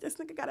saying, like this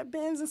nigga got a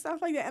Benz and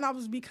stuff like that. And I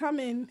was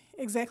becoming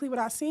exactly what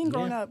I seen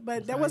growing up.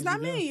 But that was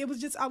not me. It was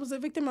just I was a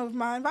victim of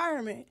my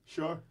environment.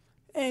 Sure.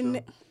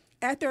 And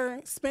after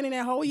spending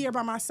that whole year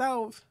by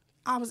myself,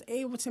 I was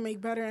able to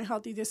make better and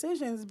healthy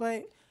decisions.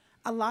 But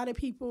a lot of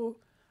people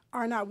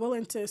are not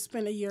willing to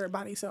spend a year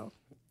by themselves.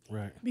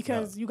 Right.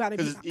 Because you got to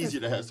be. Because it's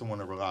easier to have someone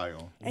to rely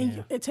on.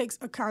 And it takes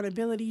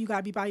accountability. You got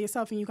to be by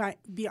yourself and you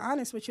got to be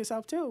honest with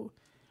yourself too.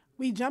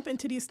 We jump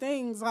into these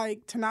things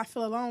like to not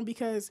feel alone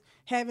because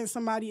having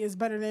somebody is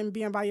better than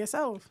being by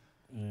yourself.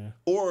 Yeah.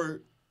 Or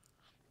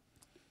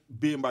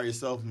being by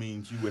yourself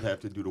means you would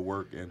have to do the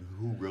work, and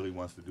who really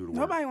wants to do the work?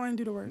 Nobody want to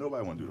do the work.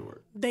 Nobody want to do the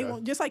work. They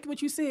want, just like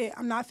what you said,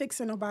 I'm not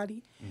fixing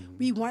nobody. Mm-hmm.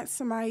 We want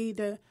somebody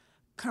to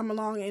come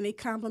along and they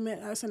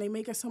compliment us and they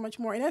make us so much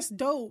more. And that's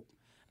dope.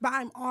 But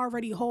I'm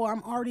already whole.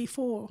 I'm already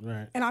full.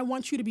 Right. And I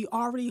want you to be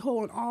already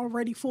whole and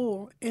already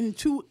full. And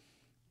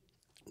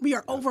we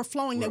are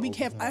overflowing that we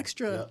have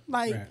extra. Yeah.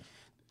 Like, Right.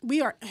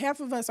 we are, half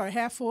of us are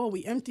half full.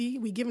 We empty.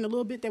 We giving a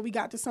little bit that we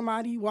got to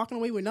somebody, walking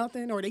away with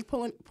nothing, or they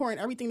pouring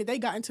everything that they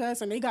got into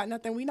us and they got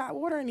nothing. We not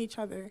watering each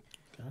other.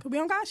 Because we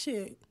don't got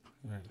shit.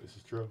 This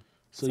is true.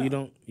 So you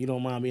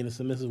don't mind being a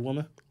submissive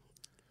woman?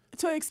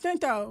 To an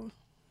extent, though.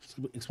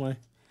 Explain.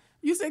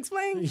 You should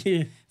explain?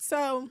 Yeah.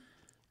 So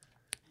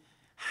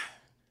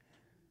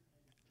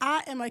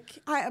I am a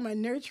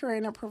nurturer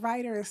and a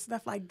provider and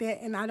stuff like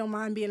that, and I don't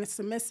mind being a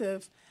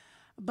submissive,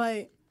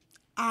 but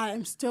I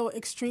am still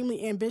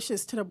extremely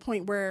ambitious to the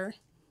point where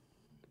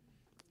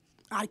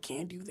I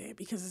can't do that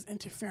because it's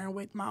interfering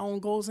with my own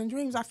goals and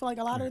dreams. I feel like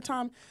a lot of the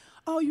time,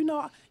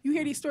 you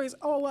hear these stories,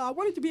 I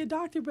wanted to be a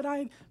doctor, but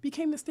I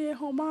became a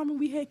stay-at-home mom and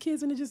we had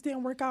kids and it just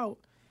didn't work out.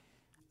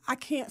 I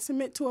can't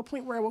submit to a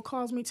point where it will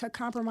cause me to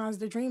compromise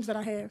the dreams that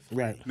I have.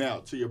 Right.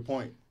 Now, to your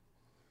point,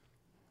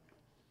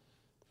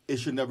 it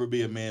should never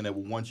be a man that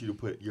will want you to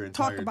put your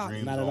entire about it.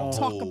 dreams Not at on all.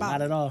 hold Talk about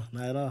Not at all.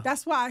 Not at all.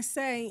 That's why I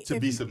say to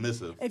be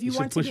submissive. if you You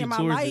want should to be push in my it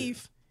towards it.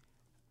 life,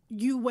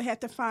 you would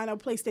have to find a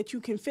place that you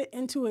can fit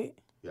into it.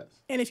 Yes.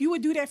 And if you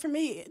would do that for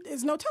me,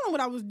 there's no telling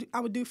what I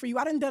would do for you.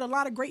 I done did a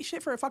lot of great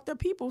shit for fucked up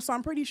people, so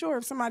I'm pretty sure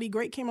if somebody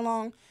great came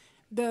along,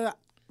 the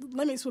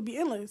limits would be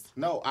endless.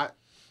 No,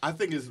 I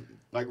think it's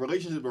like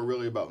relationships are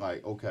really about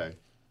like, okay,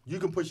 you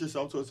can push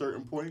yourself to a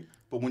certain point,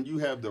 but when you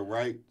have the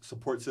right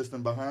support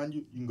system behind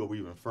you, you can go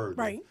even further.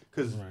 Right.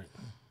 Because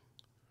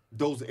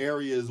those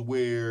areas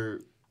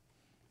where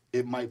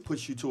it might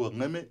push you to a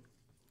limit,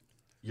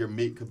 your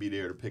mate could be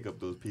there to pick up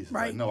those pieces.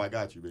 Right. Like, no, I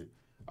got you, babe.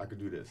 I could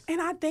do this.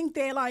 And I think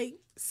that like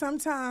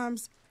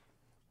sometimes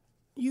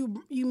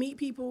you meet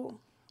people,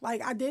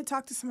 like I did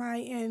talk to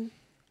somebody and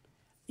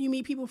you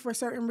meet people for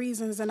certain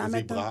reasons and I Is he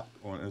met them. blocked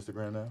on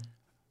Instagram now?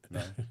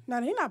 No.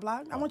 No, they're not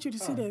blocked. I want you to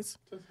see this.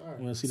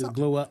 Want to see this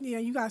glow up? Yeah,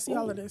 you gotta see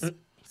all of this.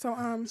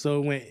 So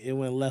So it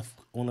went left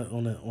on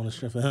the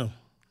strength of him.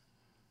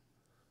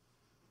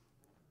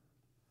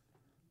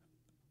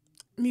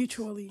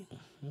 mutually.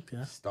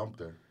 Okay. Stumped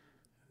her.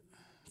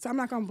 So I'm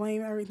not gonna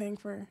blame everything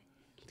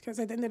because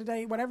at the end of the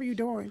day, whatever you're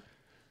doing,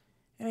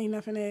 it ain't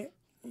nothing that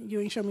you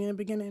ain't show me in the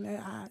beginning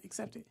that I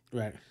accept it.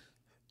 Right.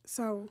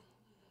 So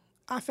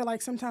I feel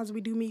like sometimes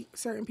we do meet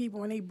certain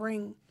people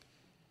and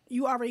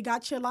you already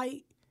got your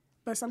light,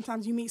 but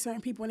sometimes you meet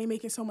certain people and they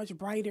make it so much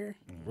brighter.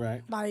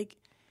 Right. Like,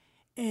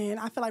 and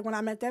I feel like when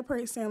I met that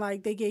person,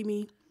 like they gave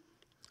me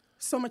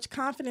so much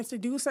confidence to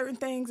do certain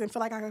things and feel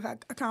like I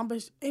could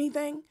accomplish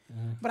anything.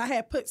 But I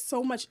had put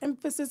so much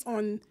emphasis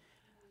on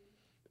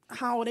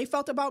how they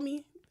felt about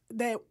me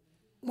that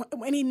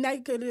any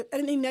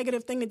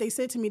negative thing that they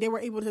said to me, they were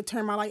able to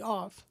turn my light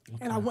off.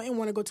 Okay. And I wouldn't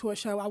want to go to a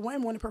show. I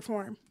wouldn't want to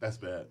perform. That's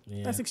bad.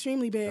 Yeah. That's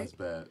extremely bad. That's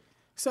bad.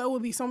 So it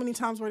would be so many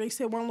times where they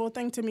said one little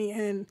thing to me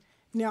and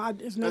now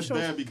there's no That's show.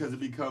 bad because it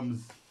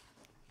becomes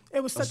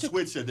It was a such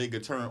switch that they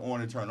could turn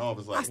on and turn off.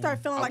 It's like I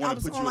started feeling like I wanna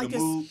was put on you in like the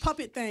this mood.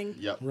 puppet thing.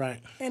 Yep.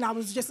 Right. And I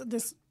was just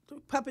this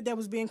puppet that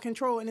was being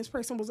controlled, and this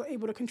person was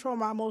able to control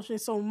my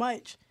emotions so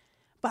much,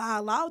 but I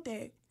allowed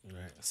that.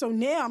 Right. So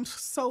now I'm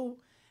so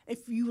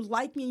if you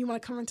like me and you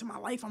want to come into my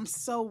life,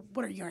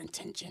 what are your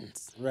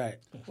intentions? Right.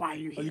 Why are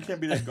you Oh, here? you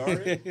can't be that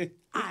guarded.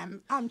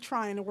 I'm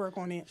trying to work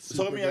on it.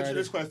 So let me ask you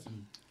this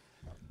question,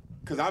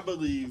 because I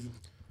believe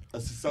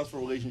a successful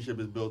relationship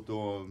is built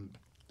on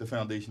the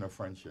foundation of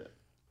friendship.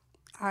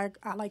 I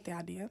like the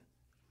idea.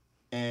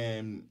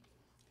 And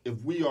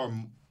if we are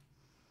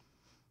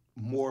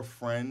more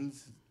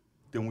friends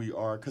than we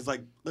are, because,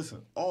 like,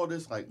 listen, all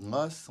this, like,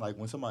 lust, like,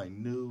 when somebody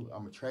new,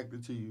 I'm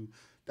attracted to you,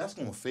 that's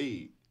going to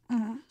fade.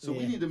 Mm-hmm. So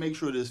we need to make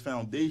sure this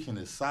foundation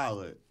is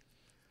solid,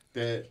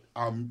 that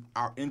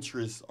our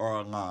interests are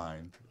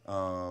aligned,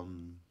 our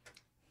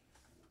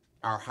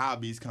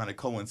hobbies kind of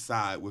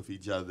coincide with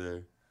each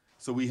other,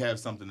 so we have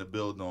something to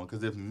build on.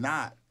 Because if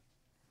not,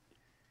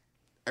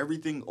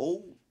 everything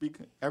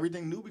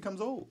new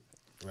becomes old.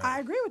 Right. I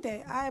agree with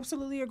that. I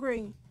absolutely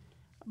agree.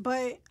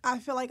 But I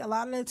feel like a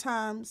lot of the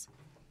times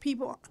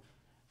people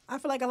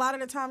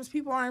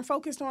aren't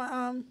focused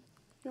on, you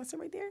want to sit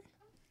right there?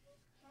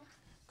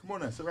 Come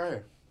on now, sit right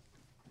here.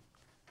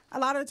 A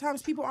lot of the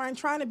times people aren't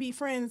trying to be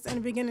friends in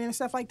the beginning and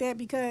stuff like that,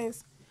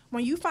 because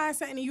when you find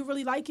something and you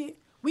really like it,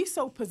 we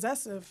so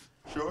possessive.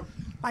 Sure.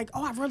 Like,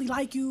 oh, I really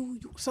like you.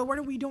 So what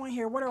are we doing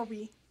here? What are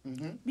we?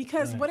 Mm-hmm.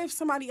 Because what if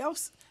somebody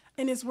else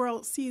in this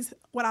world sees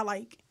what I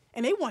like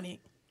and they want it?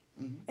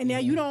 And now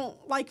you don't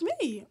like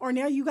me, or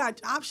now you got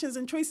options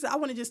and choices. I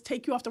want to just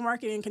take you off the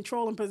market and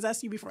control and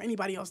possess you before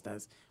anybody else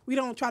does. We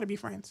don't try to be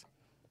friends.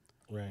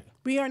 Right.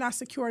 We are not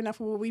secure enough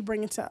with what we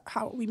bring into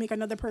how we make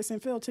another person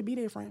feel to be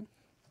their friend.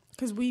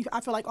 Because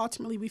I feel like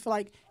ultimately we feel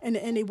like in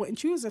the end they wouldn't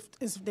choose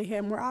if they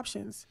had more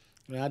options.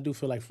 I do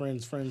feel like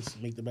friends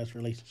make the best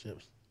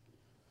relationships.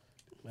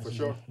 For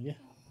sure. Yeah.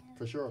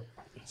 For sure.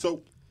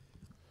 So,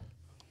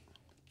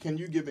 can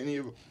you give any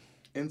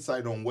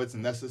insight on what's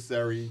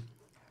necessary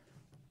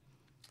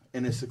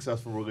in a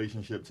successful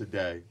relationship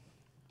today?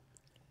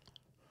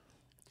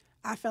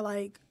 I feel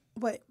like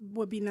what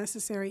would be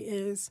necessary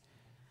is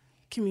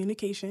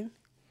communication,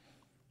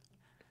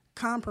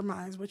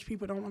 compromise, which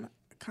people don't want to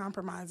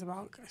compromise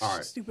about. All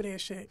right. Stupid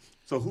ass shit.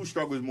 So, who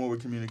struggles more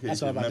with communication,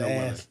 That's what I'm about men to or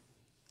women? ask.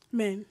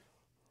 Men.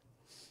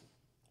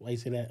 Why you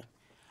say that?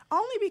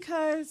 Only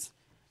because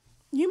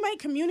you might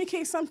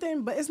communicate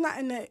something, but it's not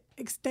in the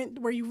extent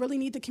where you really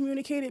need to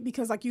communicate it,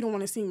 because like you don't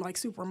want to seem like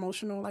super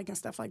emotional, like and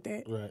stuff like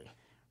that. Right.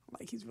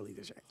 Like he's really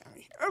distracting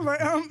me.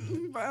 But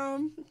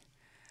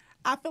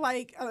I feel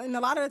like, and a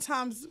lot of the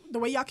times, the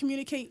way y'all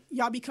communicate,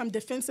 y'all become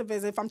defensive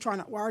as if I'm trying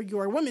to argue,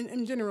 or women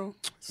in general.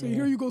 So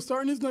here you go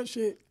starting this nut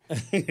shit.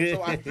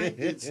 So I think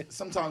it's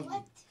sometimes.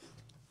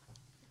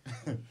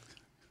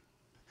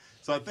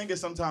 So I think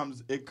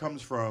it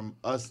comes from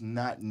us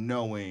not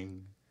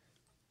knowing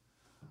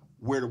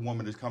where the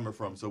woman is coming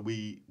from, so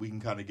we can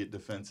kind of get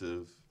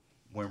defensive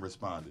when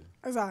responding.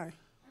 As I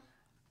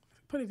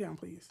put it down,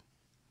 please.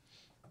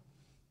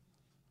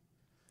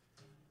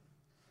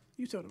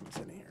 You told him to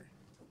sit in here.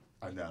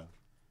 I know.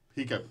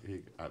 I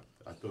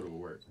thought it would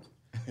work.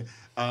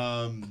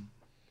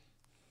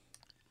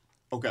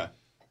 Okay.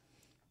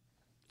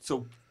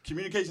 So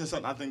communication is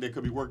something I think that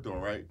could be worked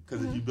on, right?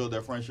 Because if you build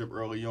that friendship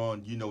early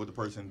on, you know what the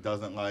person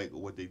doesn't like,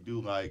 or what they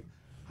do like,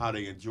 how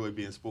they enjoy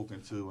being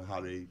spoken to, and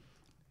how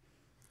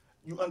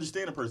you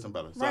understand a person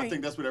better. So I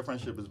think that's where that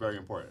friendship is very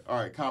important. All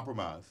right,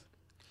 compromise.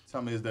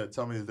 Tell me, is that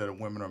a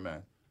woman or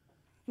man?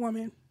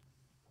 Woman.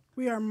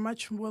 We are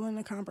much willing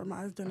to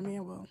compromise than a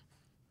man will.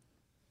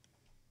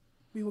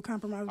 We will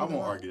compromise. I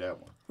won't argue that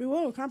one. We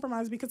will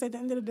compromise, because at the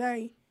end of the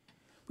day,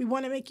 we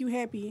want to make you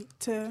happy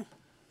to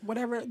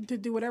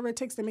do whatever it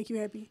takes to make you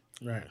happy.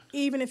 Right.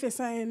 Even if it's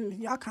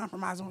saying y'all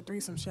compromise on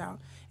threesome shout.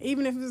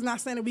 Even if it's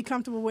not saying to be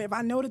comfortable with. If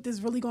I know that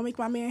this really gonna make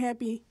my man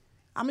happy,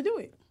 I'm gonna do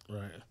it.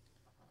 Right.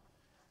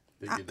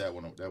 They get that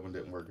one. That one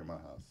didn't work in my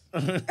house.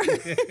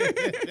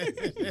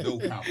 No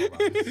compromise.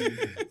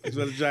 Just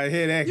want to try to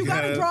hear that. You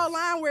gotta draw a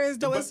line where it's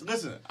though. But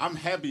listen, I'm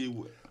happy,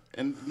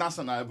 and not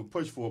something I ever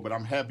pushed for, but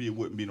I'm happy it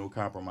wouldn't be no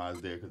compromise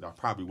there, because I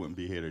probably wouldn't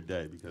be here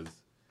today, because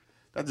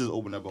that just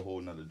opened up a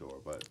whole nother door.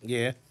 But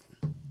Yeah,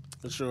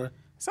 for sure.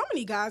 So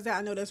many guys that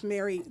I know that's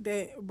married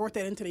that brought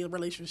that into their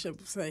relationship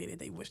say that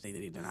they wish they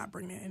did not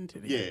bring that into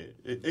their. yeah,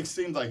 it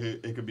seems like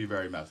it could be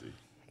very messy.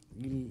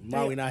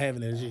 Molly not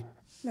having it, is she?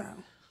 No.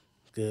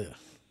 Good.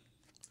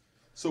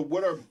 So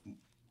what are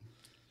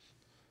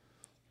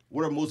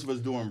most of us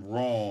doing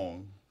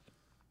wrong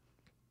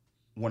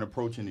when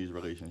approaching these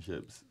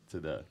relationships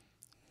today?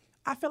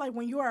 I feel like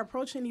when you are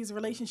approaching these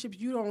relationships,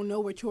 you don't know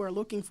what you are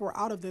looking for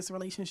out of this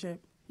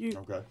relationship.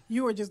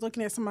 You are just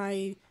looking at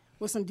somebody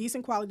with some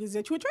decent qualities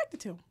that you're attracted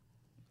to.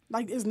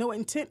 Like, there's no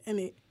intent in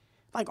it.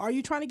 Like, are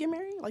you trying to get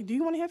married? Like, do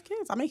you want to have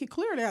kids? I make it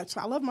clear that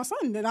I love my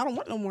son, that I don't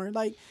want no more.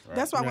 Like,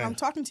 that's why when I'm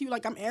talking to you,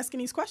 like, I'm asking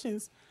these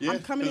questions. Yeah, I'm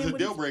coming it's in a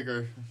with deal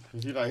breaker.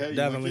 If you're like, hey,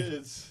 Definitely. you want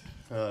kids?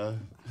 Oh.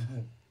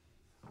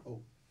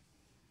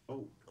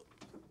 All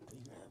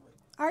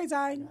right,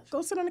 Zai,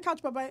 go sit on the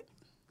couch, bye-bye.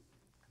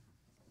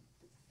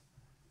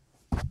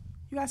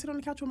 You gotta sit on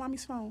the couch with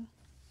mommy's phone.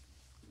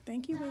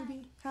 Thank you,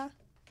 baby. Huh?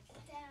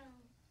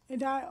 It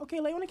died. Okay,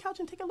 lay on the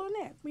couch and take a little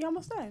nap. We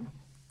almost done.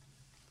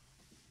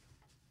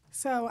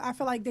 So I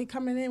feel like they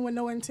coming in with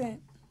no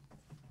intent.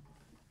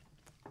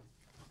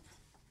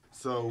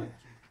 So,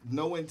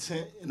 no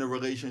intent in the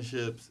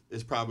relationships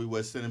is probably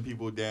what's sending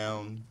people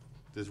down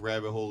this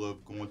rabbit hole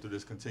of going through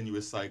this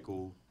continuous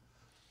cycle.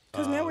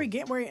 Because now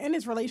we're in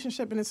this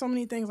relationship, and there's so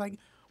many things like,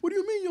 what do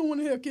you mean you don't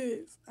want to have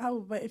kids?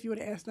 But if you would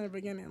have asked in the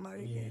beginning,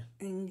 like,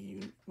 and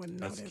you wouldn't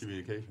know That's this.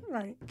 communication.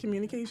 Right,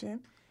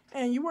 communication.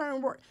 And you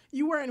weren't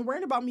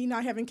worried about me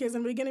not having kids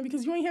in the beginning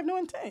because you ain't have no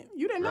intent.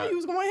 You didn't know you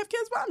was going to have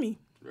kids by me.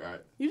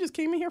 Right. You just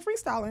came in here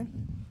freestyling.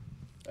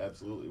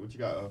 Absolutely. What you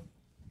got?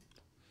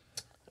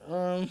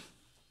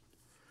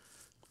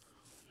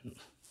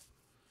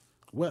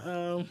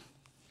 Well,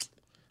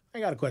 I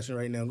got a question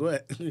right now. Go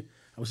ahead.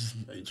 I was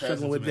just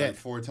struggling with that. Like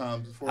four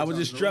times. I was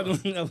just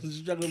struggling. I was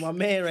struggling with my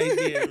man right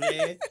there,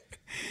 man.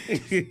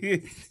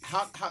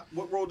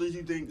 What role do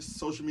you think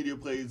social media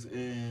plays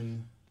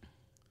in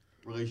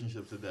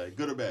relationships today?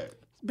 Good or bad?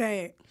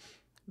 Bad.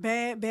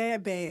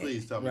 Bad.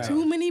 Please tell me. Right.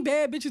 Too many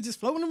bad bitches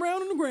just floating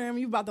around on the gram.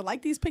 You about to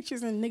like these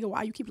pictures, and nigga,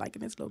 why you keep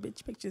liking this little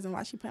bitch pictures, and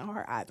why she putting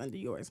her eyes under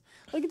yours?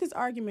 Look at this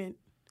argument.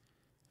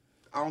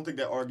 I don't think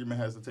that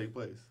argument has to take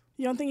place.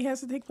 You don't think it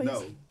has to take place?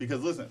 No,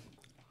 because listen,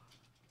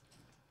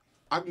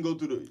 I can go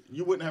through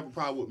you wouldn't have a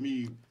problem with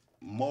me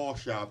mall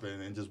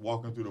shopping and just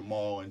walking through the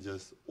mall and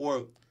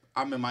or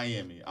I'm in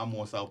Miami, I'm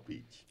on South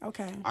Beach.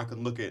 Okay. I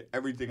can look at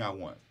everything I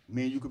want.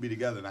 Me and you could be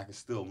together and I can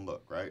still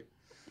look, right?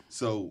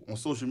 So on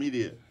social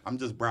media, I'm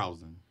just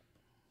browsing,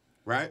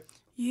 right?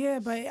 Yeah,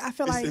 but I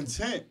feel It's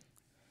intent.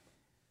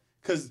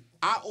 Because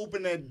I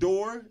open that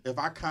door, if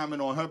I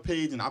comment on her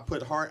page and I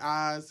put heart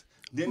eyes,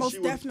 then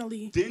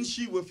definitely. Then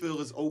she would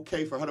feel it's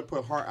okay for her to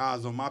put heart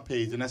eyes on my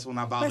page, and that's when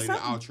I violated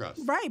our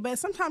trust. Right, but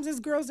sometimes it's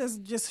girls that's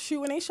just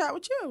shooting a shot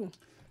with you.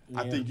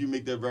 I think you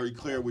make that very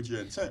clear with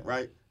your intent,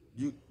 right?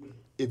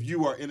 If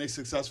you are in a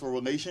successful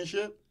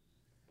relationship,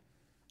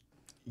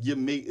 your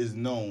mate is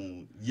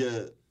known,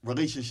 your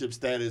relationship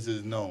status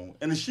is known.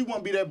 And if she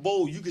won't be that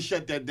bold, you can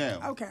shut that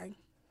down. Okay.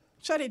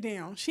 Shut it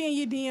down. She in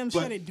your DMs,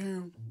 shut it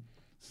down.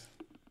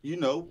 You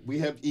know, we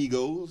have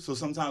egos, so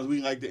sometimes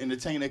we like to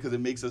entertain it because it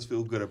makes us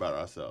feel good about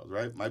ourselves,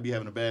 right? Might be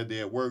having a bad day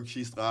at work,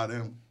 she's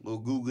sliding, little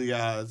googly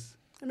eyes.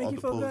 It make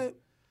you feel good.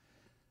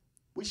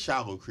 We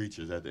shallow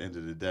creatures at the end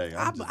of the day.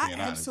 I'm just being honest.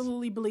 I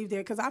absolutely believe that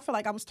because I feel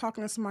like I was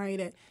talking to somebody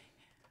that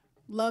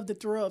loved the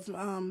thrill of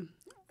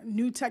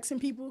new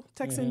texting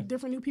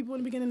different new people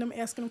in the beginning, them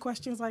asking them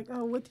questions like,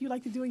 oh, what do you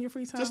like to do in your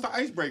free time? Just the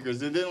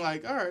icebreakers, and then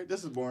like, all right,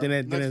 this is boring.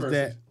 Then Next person.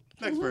 that.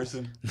 Next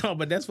person. No,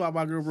 but that's why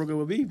my girl broke up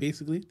with me,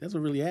 basically. That's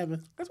what really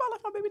happened. That's why I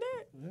left my baby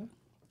dad.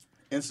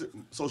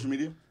 And social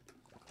media?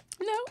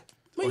 No.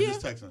 But Or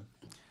just texting?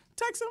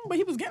 Text him, but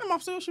he was getting him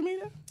off social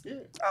media. Yeah.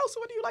 Oh, so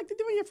what do you like to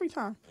do in your free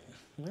time?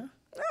 Yeah.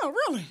 Oh,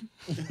 really?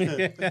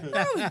 Really?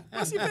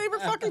 What's your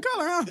favorite fucking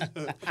color, huh?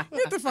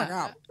 Get the fuck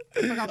out.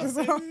 Get the fuck out of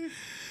this house.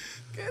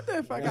 Get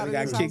the fuck out of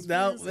this house. Got kicked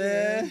out,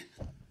 man.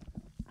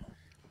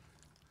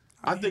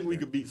 I think we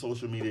could beat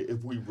social media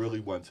if we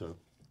really want to.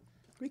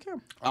 We can.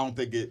 I don't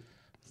think it...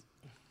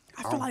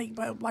 I feel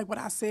like what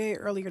I said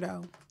earlier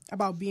though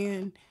about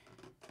being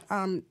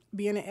an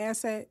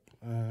asset.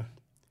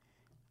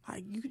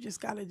 Like you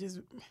just gotta just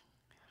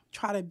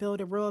try to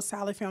build a real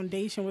solid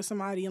foundation with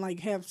somebody and like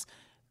have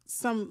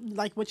some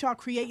like what y'all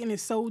creating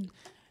is so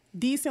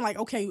decent. Like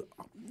okay,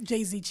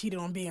 Jay-Z cheated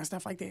on B and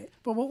stuff like that,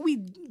 but what we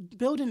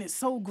building is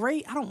so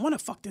great. I don't want to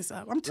fuck this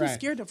up. I'm too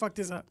scared to fuck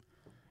this up.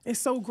 It's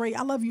so great.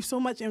 I love you so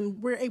much,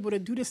 and we're able to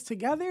do this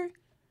together.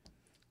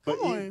 But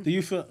do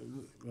you feel?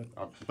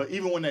 But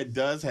even when that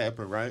does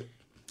happen, right?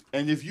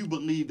 And if you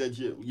believe that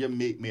your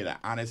mate made an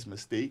honest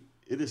mistake,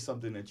 it is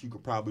something that you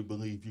could probably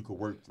believe you could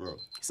work through.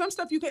 Some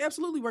stuff you can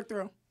absolutely work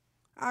through.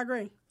 I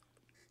agree.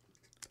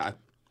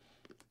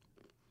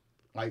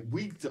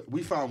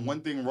 We found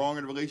one thing wrong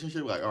in the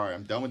relationship. Like, all right,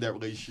 I'm done with that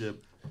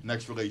relationship.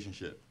 Next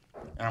relationship,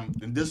 and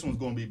this one's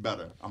gonna be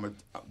better.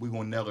 We're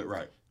gonna nail it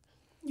right.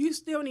 You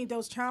still need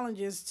those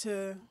challenges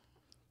to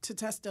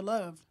test the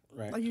love.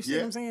 Right. Like you see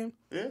what I'm saying?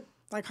 Yeah.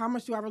 Like, how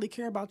much do I really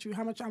care about you?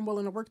 How much I'm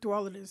willing to work through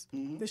all of this?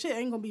 Mm-hmm. The shit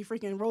ain't gonna be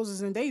freaking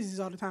roses and daisies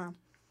all the time.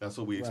 That's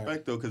what we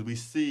expect, though, because we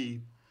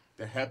see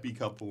the happy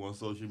couple on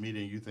social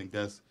media, and you think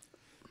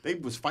they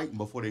was fighting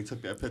before they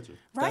took that picture.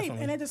 Right.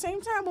 Definitely. And at the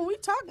same time, when we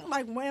talk,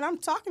 like, when I'm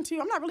talking to you,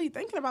 I'm not really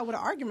thinking about what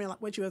an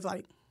argument with you is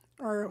like,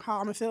 or how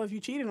I'm gonna feel if you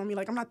cheated on me.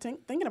 Like, I'm not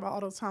thinking about all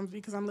those times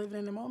because I'm living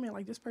in the moment.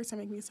 Like, this person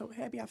make me so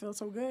happy. I feel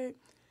so good.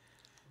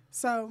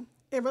 So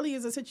it really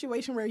is a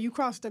situation where you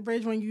cross the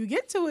bridge when you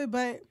get to it,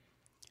 but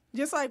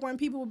just like when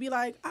people will be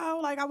like, oh,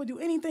 like I would do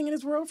anything in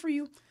this world for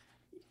you.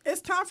 It's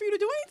time for you to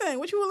do anything.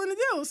 What you willing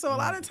to do? So a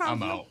lot of times,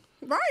 I'm out.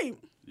 Right.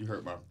 You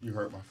hurt my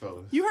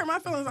feelings. You hurt my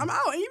feelings. I'm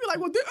out, and you be like,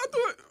 well, I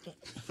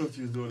thought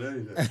you was doing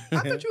anything. I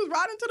thought you was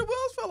riding till the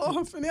wheels fell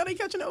off, and now they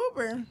catching an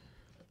Uber.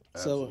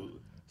 Absolutely.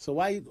 So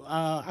why?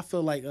 I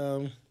feel like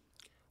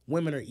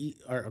women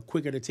are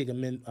quicker to take a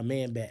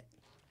man back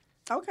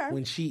Okay.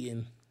 when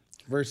cheating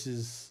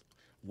versus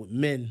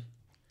men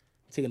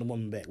taking a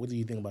woman back. What do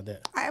you think about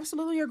that? I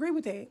absolutely agree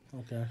with that.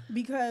 Okay.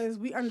 Because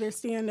we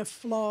understand the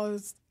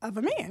flaws of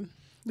a man.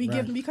 We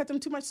cut them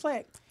too much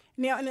slack.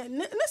 Now, and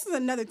this is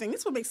another thing.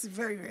 This is what makes it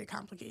very, very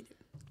complicated.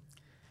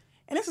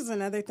 And this is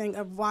another thing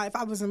of why if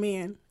I was a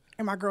man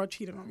and my girl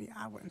cheated on me,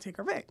 I wouldn't take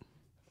her back.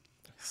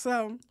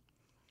 So,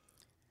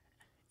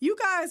 you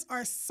guys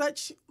are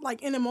such,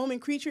 like,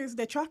 in-the-moment creatures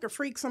that y'all could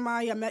freak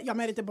somebody y'all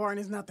met at the bar and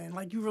it's nothing.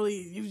 Like,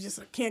 you just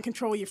can't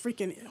control your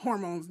freaking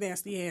hormones,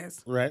 nasty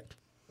ass. Right.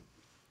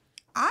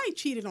 I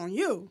cheated on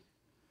you.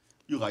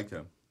 You liked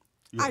him.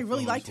 I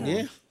really liked him.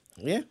 Yeah.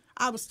 Yeah.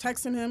 I was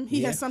texting him.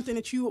 He has something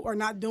that you are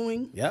not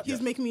doing. Yep.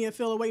 He's making me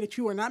feel a way that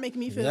you are not making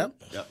me feel.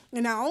 Yep.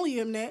 And not only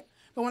am that,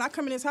 but when I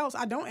come in his house,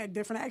 I don't act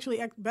different. I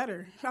actually act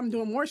better. I'm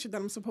doing more shit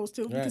than I'm supposed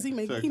to because he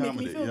make me feel He good.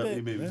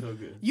 made me feel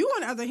good. You,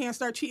 on the other hand,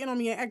 start cheating on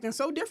me and acting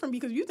so different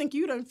because you think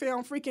you done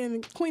found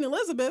freaking Queen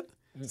Elizabeth.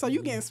 So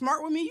you getting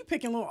smart with me. You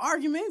picking little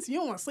arguments. You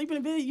don't want to sleep in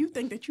the bed. You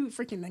think that you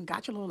freaking done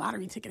got your little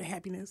lottery ticket of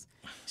happiness.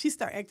 She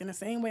start acting the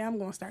same way I'm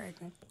going to start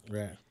acting.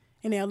 Right.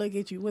 And they'll look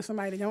at you with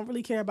somebody that don't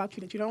really care about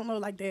you, that you don't know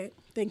like that,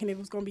 thinking it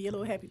was going to be a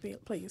little happy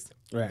place.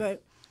 Right.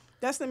 But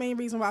that's the main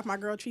reason why if my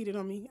girl cheated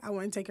on me, I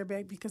wouldn't take her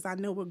back because I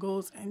know what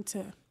goes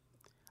into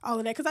all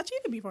of that because I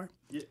cheated before.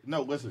 Yeah,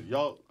 no, listen,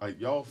 y'all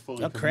fully Y'all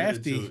committed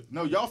crafty. to it.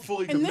 No, y'all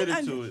fully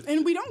committed to it.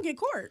 And we don't get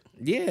caught.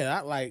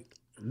 Yeah,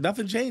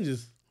 nothing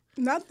changes.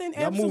 Nothing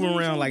Y'all absolutely move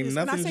around like changes.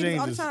 nothing and I say this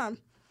all the changes. time.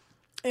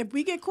 If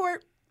we get caught,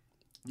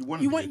 You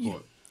wanted to get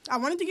caught. I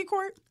wanted to get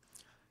caught.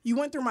 You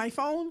went through my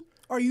phone,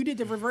 or you did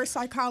the reverse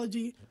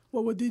psychology.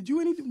 Well, did you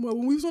anything? Well,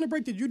 when we was on the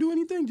break, did you do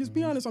anything? Just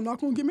be honest. I'm not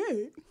going to get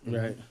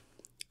mad. Right.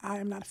 I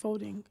am not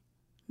folding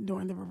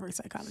during the reverse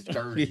psychology.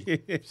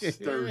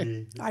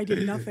 Sturdy. I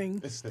did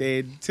nothing.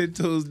 Stayed 10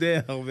 toes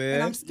down, man.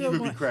 And I'm You still could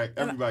going be cracked.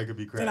 Everybody could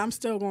be cracked. And I'm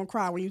still going to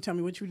cry when you tell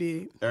me what you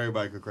did.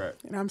 Everybody could crack.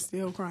 And I'm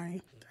still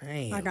crying.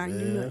 Damn, Like I man.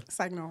 knew it. It's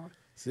like, no.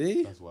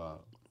 See? That's wild.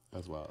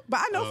 That's wild.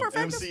 But I know for a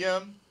fact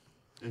MCM,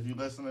 if you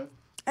listening,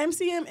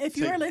 MCM, if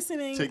you're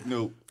listening, take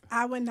note.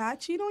 I would not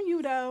cheat on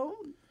you, though,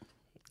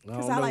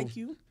 because I like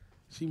you.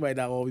 She might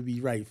not always be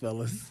right,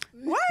 fellas.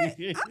 What?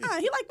 He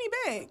like me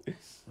back.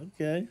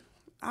 Okay.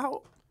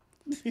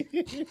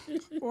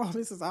 Wow,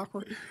 this is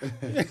awkward.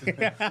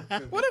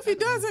 What if he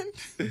doesn't?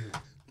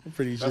 I'm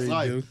pretty sure That's you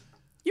life. do.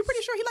 You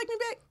pretty sure he like me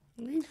back?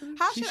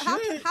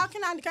 How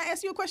can I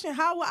ask you a question?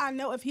 How will I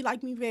know if he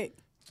like me back?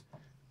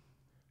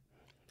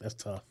 That's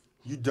tough.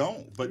 You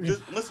don't. But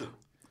just listen.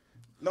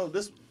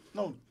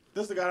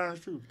 This is the goddamn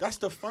truth. That's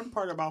the fun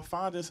part about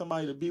finding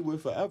somebody to be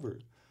with forever.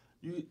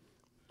 You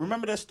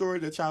remember that story,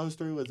 that childhood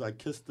story was like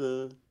kiss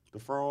the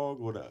frog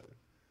or the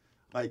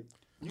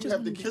you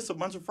have to kiss a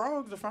bunch of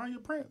frogs to find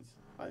your prince.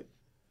 Like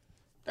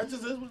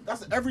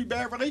that's every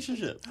bad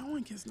relationship. I don't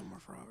want to kiss no more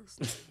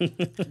frogs.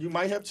 You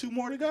might have 2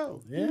 more to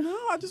go. Yeah. No,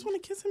 I just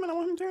want to kiss him and I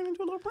want him to turn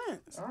into a little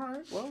prince. All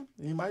right, well,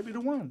 he might be the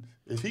one.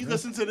 If he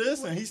listens to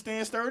this and he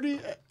stands sturdy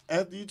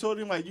after you told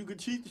him like you could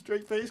cheat,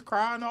 straight face,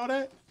 cry, and all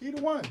that, he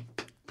the one.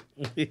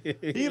 He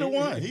the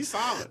one. He's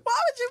solid. Why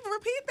would you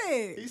repeat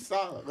that? He's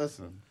solid.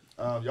 Listen,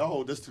 y'all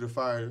hold this to the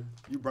fire.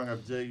 You bring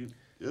up Jay.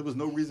 There was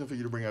no reason for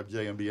you to bring up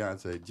Jay and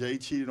Beyonce. Jay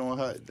cheated on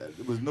her. There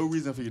was no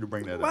reason for you to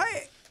bring that up.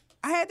 What?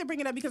 I had to bring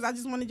it up because I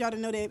just wanted y'all to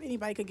know that if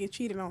anybody could get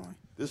cheated on.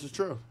 This is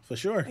true. For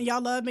sure. And y'all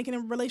love making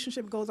them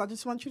relationship goals. I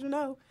just want you to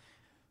know.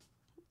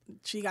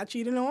 She got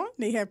cheated on.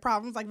 They had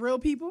problems like real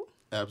people.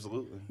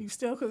 Absolutely.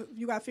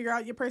 You got to figure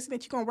out your person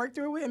that you're going to work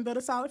through with and build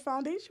a solid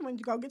foundation when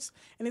you go get.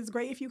 And it's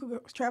great if you could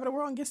travel the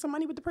world and get some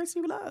money with the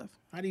person you love.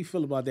 How do you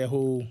feel about that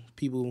whole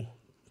people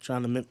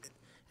trying to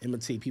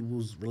imitate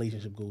people's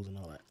relationship goals and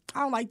all that? I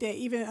don't like that.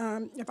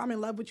 Even if I'm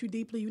in love with you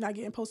deeply, you're not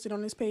getting posted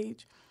on this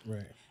page.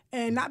 Right.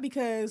 And not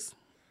because.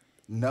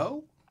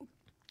 No?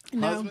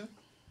 Husband?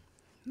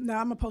 No,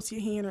 I'm going to post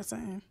your hand or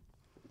something.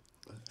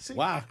 See,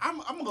 Wow. I'm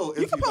a little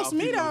iffy You can post about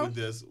me, people though. with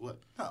this.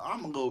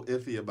 I'm a little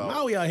iffy about.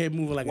 Now we out here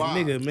moving like Wow. a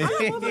nigga, man. I'm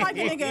not moving like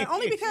a nigga.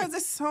 Only because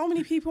there's so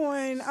many people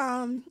in.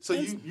 So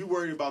you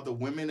worried about the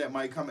women that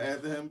might come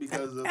after him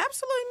because of?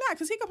 Absolutely not,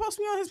 because he can post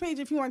me on his page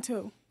if you want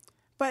to.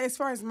 But as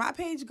far as my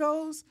page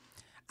goes,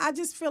 I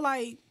just feel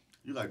like.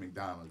 You like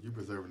McDonald's. You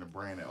preserving the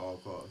brand at all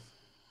costs.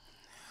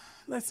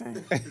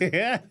 Listen, I'm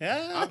hip.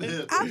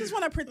 I just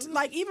want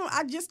to even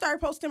I just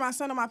started posting my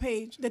son on my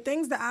page. The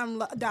things that I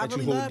That you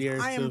really hold love, dear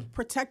I am to.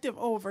 protective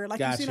over. Like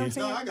Got you see what I'm you.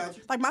 saying? No, I got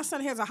you. Like my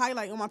son has a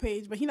highlight on my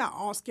page, but he not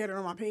all scattered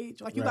on my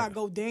page. Like you Right. gotta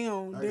go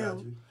down. I got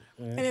you.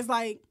 And it's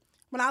like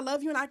when I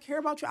love you and I care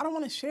about you, I don't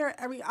want to share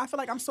I feel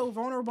like I'm so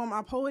vulnerable in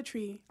my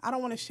poetry. I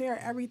don't want to share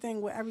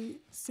everything with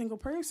every single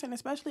person,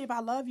 especially if I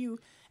love you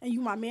and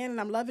you my man and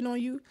I'm loving on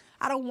you.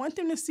 I don't want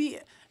them to see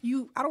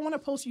you. I don't want to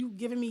post you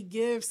giving me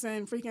gifts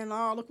and freaking,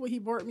 oh, look what he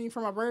bought me for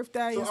my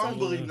birthday. So and I don't stuff.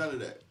 believe none of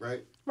that,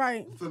 right?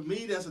 Right. For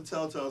me, that's a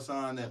telltale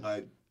sign that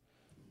like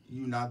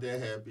you not that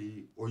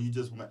happy, or you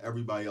just want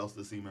everybody else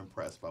to seem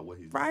impressed by what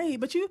he's doing. Right.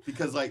 But you.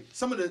 Because like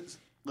some of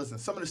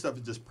the stuff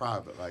is just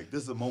private. Like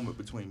this is a moment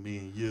between me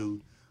and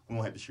you. We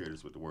don't have to share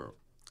this with the world.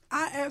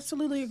 I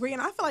absolutely agree.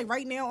 And I feel like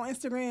right now on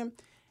Instagram,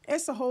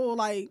 it's a whole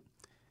like.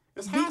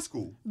 It's high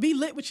school. Be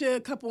lit with your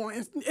couple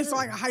on. It's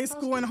like a high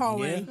school in the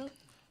hallway. Yeah.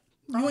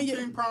 Prom and your-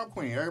 king, prom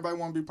queen. Everybody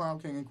want to be prom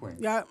king and queen.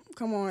 Yeah,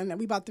 come on.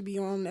 We about to be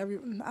on every.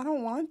 I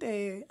don't want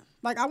that.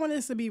 Like, I want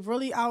us to be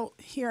really out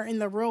here in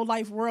the real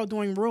life world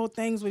doing real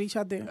things with each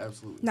other.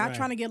 Absolutely. Not Right.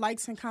 trying to get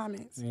likes and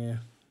comments. Yeah.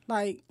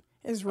 Like,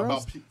 it's real.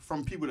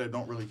 From people that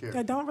don't really care.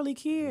 That don't really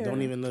care.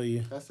 Don't even know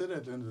you. That's it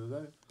at the end of the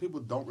day. People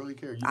don't really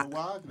care. You know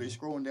why? 'Cause they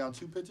scrolling down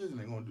 2 pictures and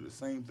they're going to do the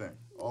same thing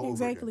all over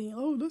again. Exactly.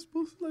 Oh, let's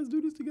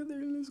do this together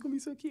and it's going to be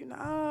so cute.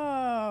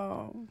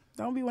 No.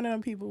 Don't be one of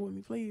them people with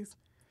me, please.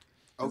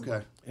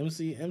 Okay.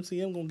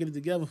 MCM gonna get it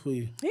together for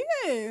you. He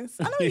is.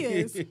 I know he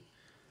is.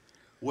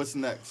 What's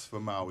next for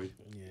Maui?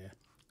 Yeah.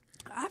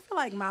 I feel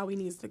like Maui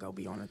needs to go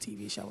be on a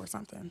TV show or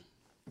something.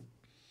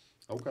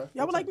 Okay.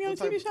 Y'all would like me on a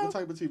TV show? What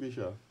type of TV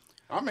show?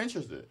 I'm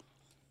interested.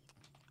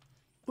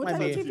 What Might type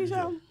be of a TV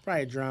show?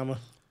 Probably drama.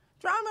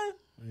 Drama?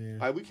 Yeah.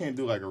 Like, we can't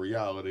do like a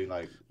reality.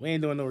 Like, We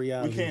ain't doing no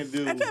reality. we can't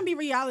do. That couldn't be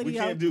reality. We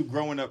can't do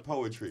growing up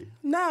poetry.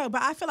 No,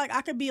 but I feel like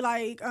I could be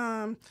like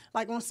on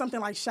something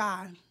like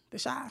Shy. The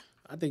Shy.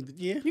 I think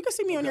yeah. You can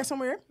see me on there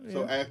somewhere.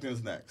 So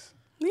acting's next.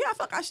 Yeah, I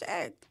feel like I should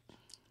act.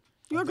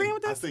 You agreeing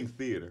with I this? think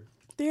theater.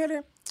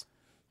 Theater.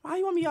 Why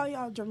you want me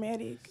all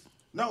dramatic?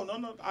 No.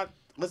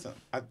 Listen.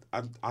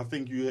 I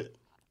think you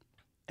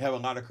have a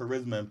lot of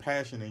charisma and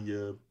passion in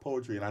your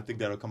poetry, and I think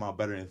that'll come out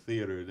better in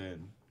theater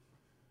than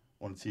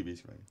on the TV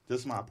screen.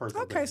 This is my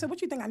personal. Okay, opinion. so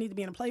what you think I need to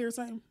be in a play or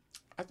something?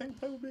 I think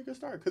play would be a good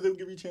start because it will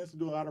give you a chance to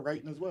do a lot of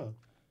writing as well,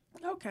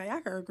 Okay,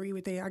 I could agree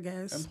with that, I and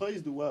guess.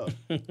 plays do well.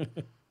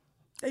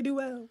 They do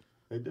well.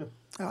 They do.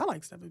 Oh, I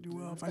like stuff that do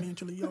well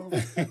financially, yo.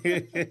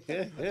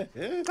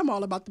 I'm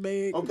all about the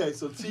bag. Okay,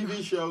 so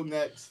TV show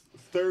next.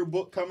 Third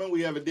book coming.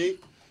 We have a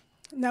date.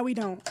 No, we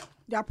don't.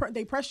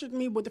 They pressured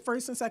me with the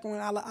first and second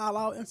one. I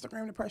allowed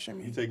Instagram to pressure You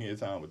me. taking your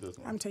time with this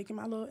one. I'm taking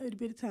my little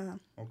bit of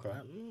time. Okay.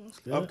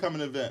 Good.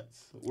 Upcoming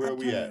events. Where are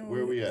we at?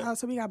 Where are we at?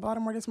 So we got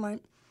Baltimore this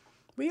month.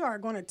 We are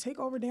going to take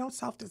over down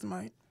south this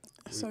month.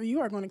 So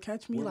you are going to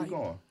catch me Where we like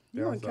going?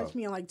 you're Down going to catch south.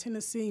 me in like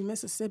Tennessee,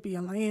 Mississippi,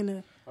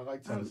 Atlanta. I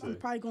like I'm Tennessee.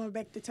 probably going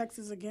back to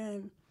Texas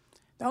again.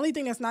 The only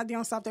thing that's not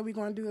down south that we're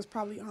going to do is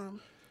probably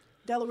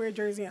Delaware,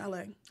 Jersey, and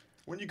LA.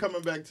 When you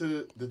coming back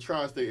to the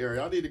tri-state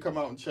area, I need to come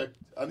out and check.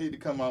 I need to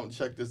come out and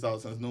check this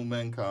out since new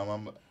men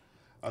come.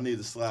 I need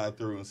to slide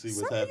through and see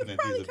what's So happening you at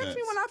probably these catch events.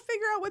 me when I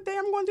figure out what day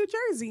I'm going to do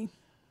Jersey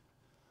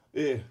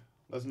Yeah,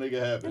 let's make it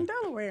and happen.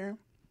 Delaware.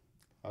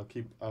 I'll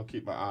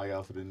keep my eye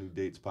out for the new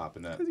dates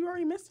popping up. Because you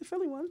already missed the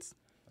Philly ones.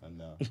 I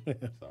know.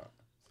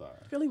 Sorry.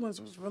 Philly ones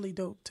was really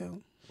dope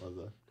too. Was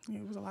that? Yeah,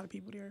 there was a lot of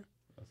people there.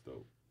 That's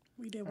dope.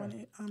 We did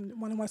one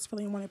in West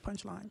Philly and one at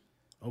Punchline.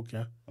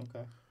 Okay.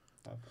 Okay.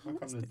 I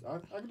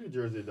can do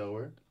Jersey to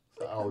Delaware. It's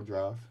an hour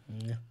drive.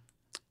 Yeah.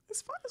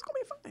 It's fun. It's gonna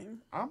be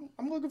fun.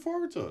 I'm looking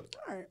forward to it.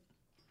 All right.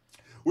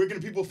 Where can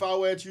people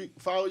follow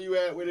you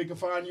at? Where they can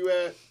find you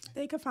at?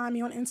 They can find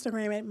me on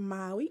Instagram at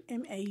Maui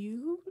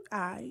MAUI_W.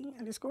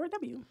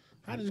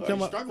 How did you So come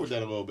you up? struggle with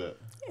that a little bit.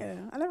 Yeah,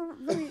 I never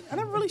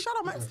really shout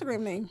out my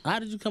Instagram name. How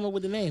did you come up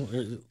with the name?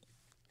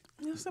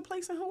 It's a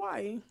place in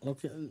Hawaii.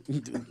 Okay.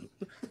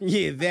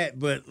 Yeah, that,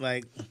 but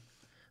like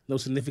no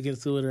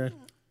significance to it or.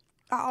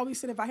 I always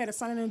said if I had a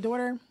son and a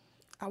daughter,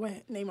 I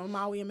would name him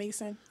Maui and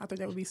Mason. I thought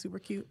that would be super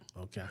cute.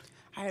 Okay.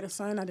 I had a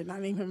son. I did not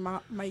name him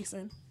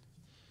Mason.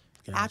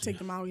 I Gotcha. take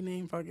the Maui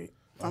name. Fuck it.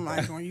 I'm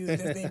not going to use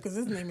this name because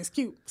his name is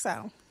cute.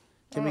 So.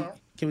 Can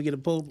we get a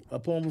poem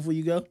before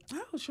you go?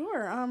 Oh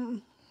sure.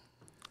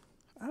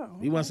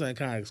 We want something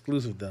kind of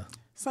exclusive though.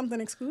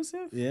 Something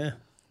exclusive. Yeah.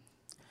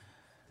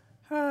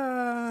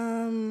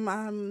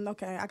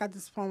 Okay. I got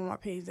this poem on my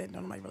page that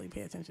nobody really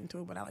pay attention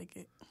to, but I like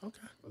it. Okay.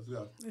 Let's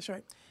go. That's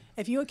right.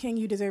 If you're a king,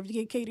 you deserve to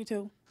get catered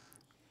to.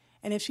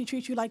 And if she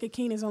treats you like a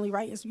king, it's only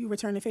right as you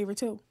return the favor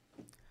too.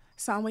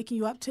 So I'm waking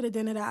you up to the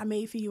dinner that I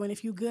made for you. And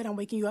if you good, I'm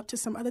waking you up to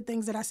some other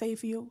things that I saved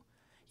for you.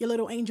 Your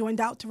little angel in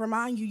doubt to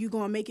remind you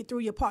going to make it through.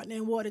 Your partner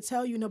in war to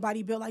tell you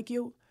nobody built like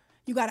you.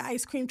 You got an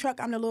ice cream truck.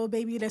 I'm the little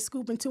baby that's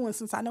scooping too. And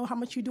since I know how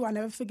much you do, I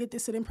never forget to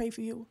sit and pray for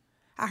you.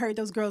 I heard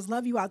those girls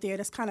love you out there.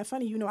 That's kind of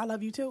funny. You know I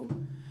love you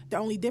too. The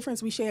only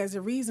difference we share is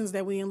the reasons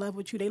that we in love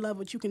with you. They love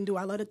what you can do.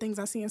 I love the things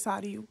I see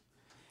inside of you.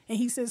 And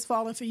he says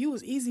falling for you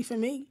is easy for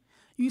me.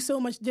 You so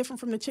much different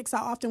from the chicks I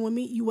often would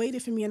meet. You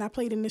waited for me and I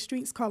played in the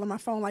streets calling my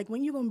phone like,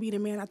 when you going to be the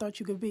man I thought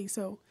you could be?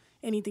 So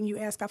anything you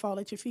ask, I fall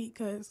at your feet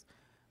because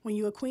when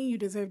you're a queen, you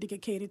deserve to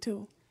get catered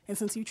to. And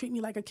since you treat me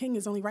like a king,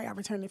 it's only right I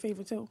return the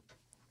favor too.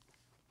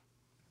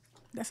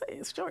 That's it.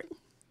 It's short.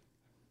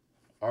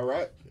 All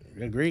right.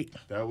 Agreed.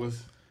 That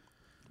was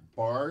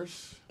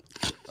bars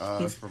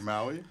for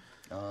Maui.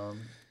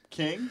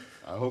 King,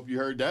 I hope you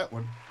heard that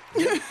one.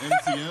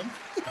 MTM.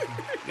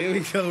 There we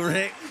go,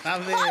 Rick.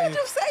 I'm Why would in.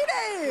 you say that?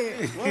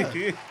 What?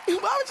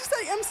 Why would you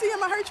say MCM?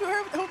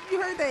 Hope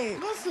you heard that.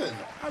 Listen,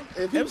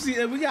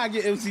 MCM, we gotta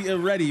get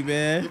MCM ready,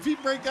 man. if he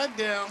break that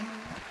down,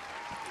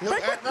 he'll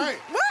act right.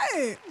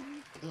 What?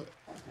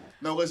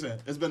 No, listen,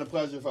 it's been a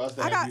pleasure for us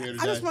to have you here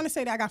today. I just want to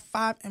say that I got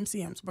 5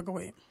 MCMs, but go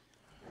ahead.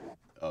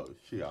 Oh,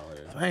 she out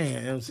here.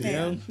 Man,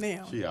 MCM.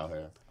 Now. She out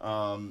here.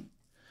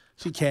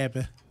 She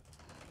capping.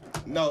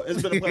 No,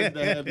 it's been a pleasure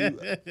to have you.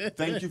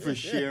 Thank you for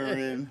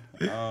sharing.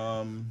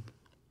 I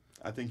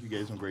think you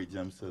gave some great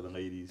gems to the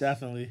ladies.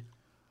 Definitely.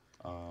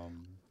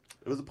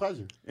 It was a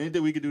pleasure.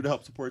 Anything we could do to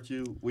help support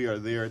you, we are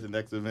there at the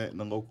next event in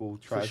the local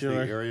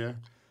tri-state area.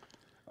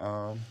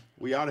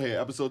 We out of here.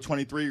 Episode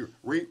 23.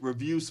 Rate,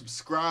 review,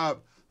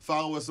 subscribe.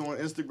 Follow us on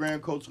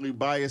Instagram, Culturally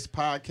Biased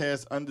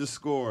Podcast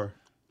 _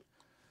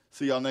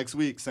 See y'all next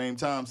week. Same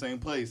time, same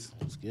place.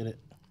 Let's get it.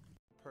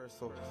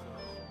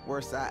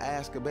 Worse, I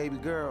ask a baby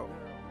girl,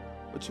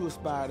 what you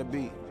aspire to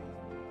be?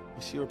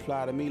 And she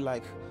replied to me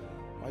like,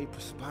 why you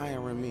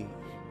perspiring me,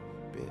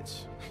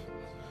 bitch?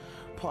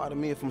 Pardon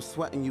me if I'm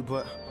sweating you,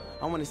 but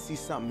I want to see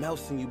something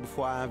else in you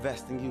before I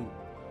invest in you.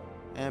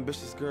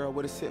 Ambitious girl,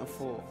 what it's hitting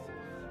for?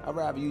 I'd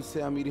rather you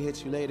tell me to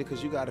hit you later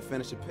because you got to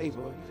finish your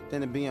paper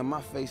than to be in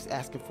my face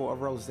asking for a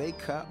rosé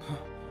cup.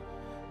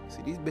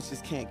 See, these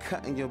bitches can't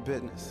cut in your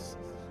business.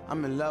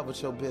 I'm in love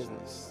with your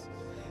business.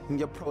 And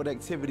your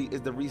productivity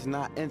is the reason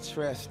I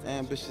interest,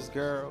 ambitious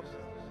girl.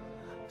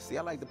 See,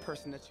 I like the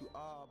person that you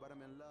are.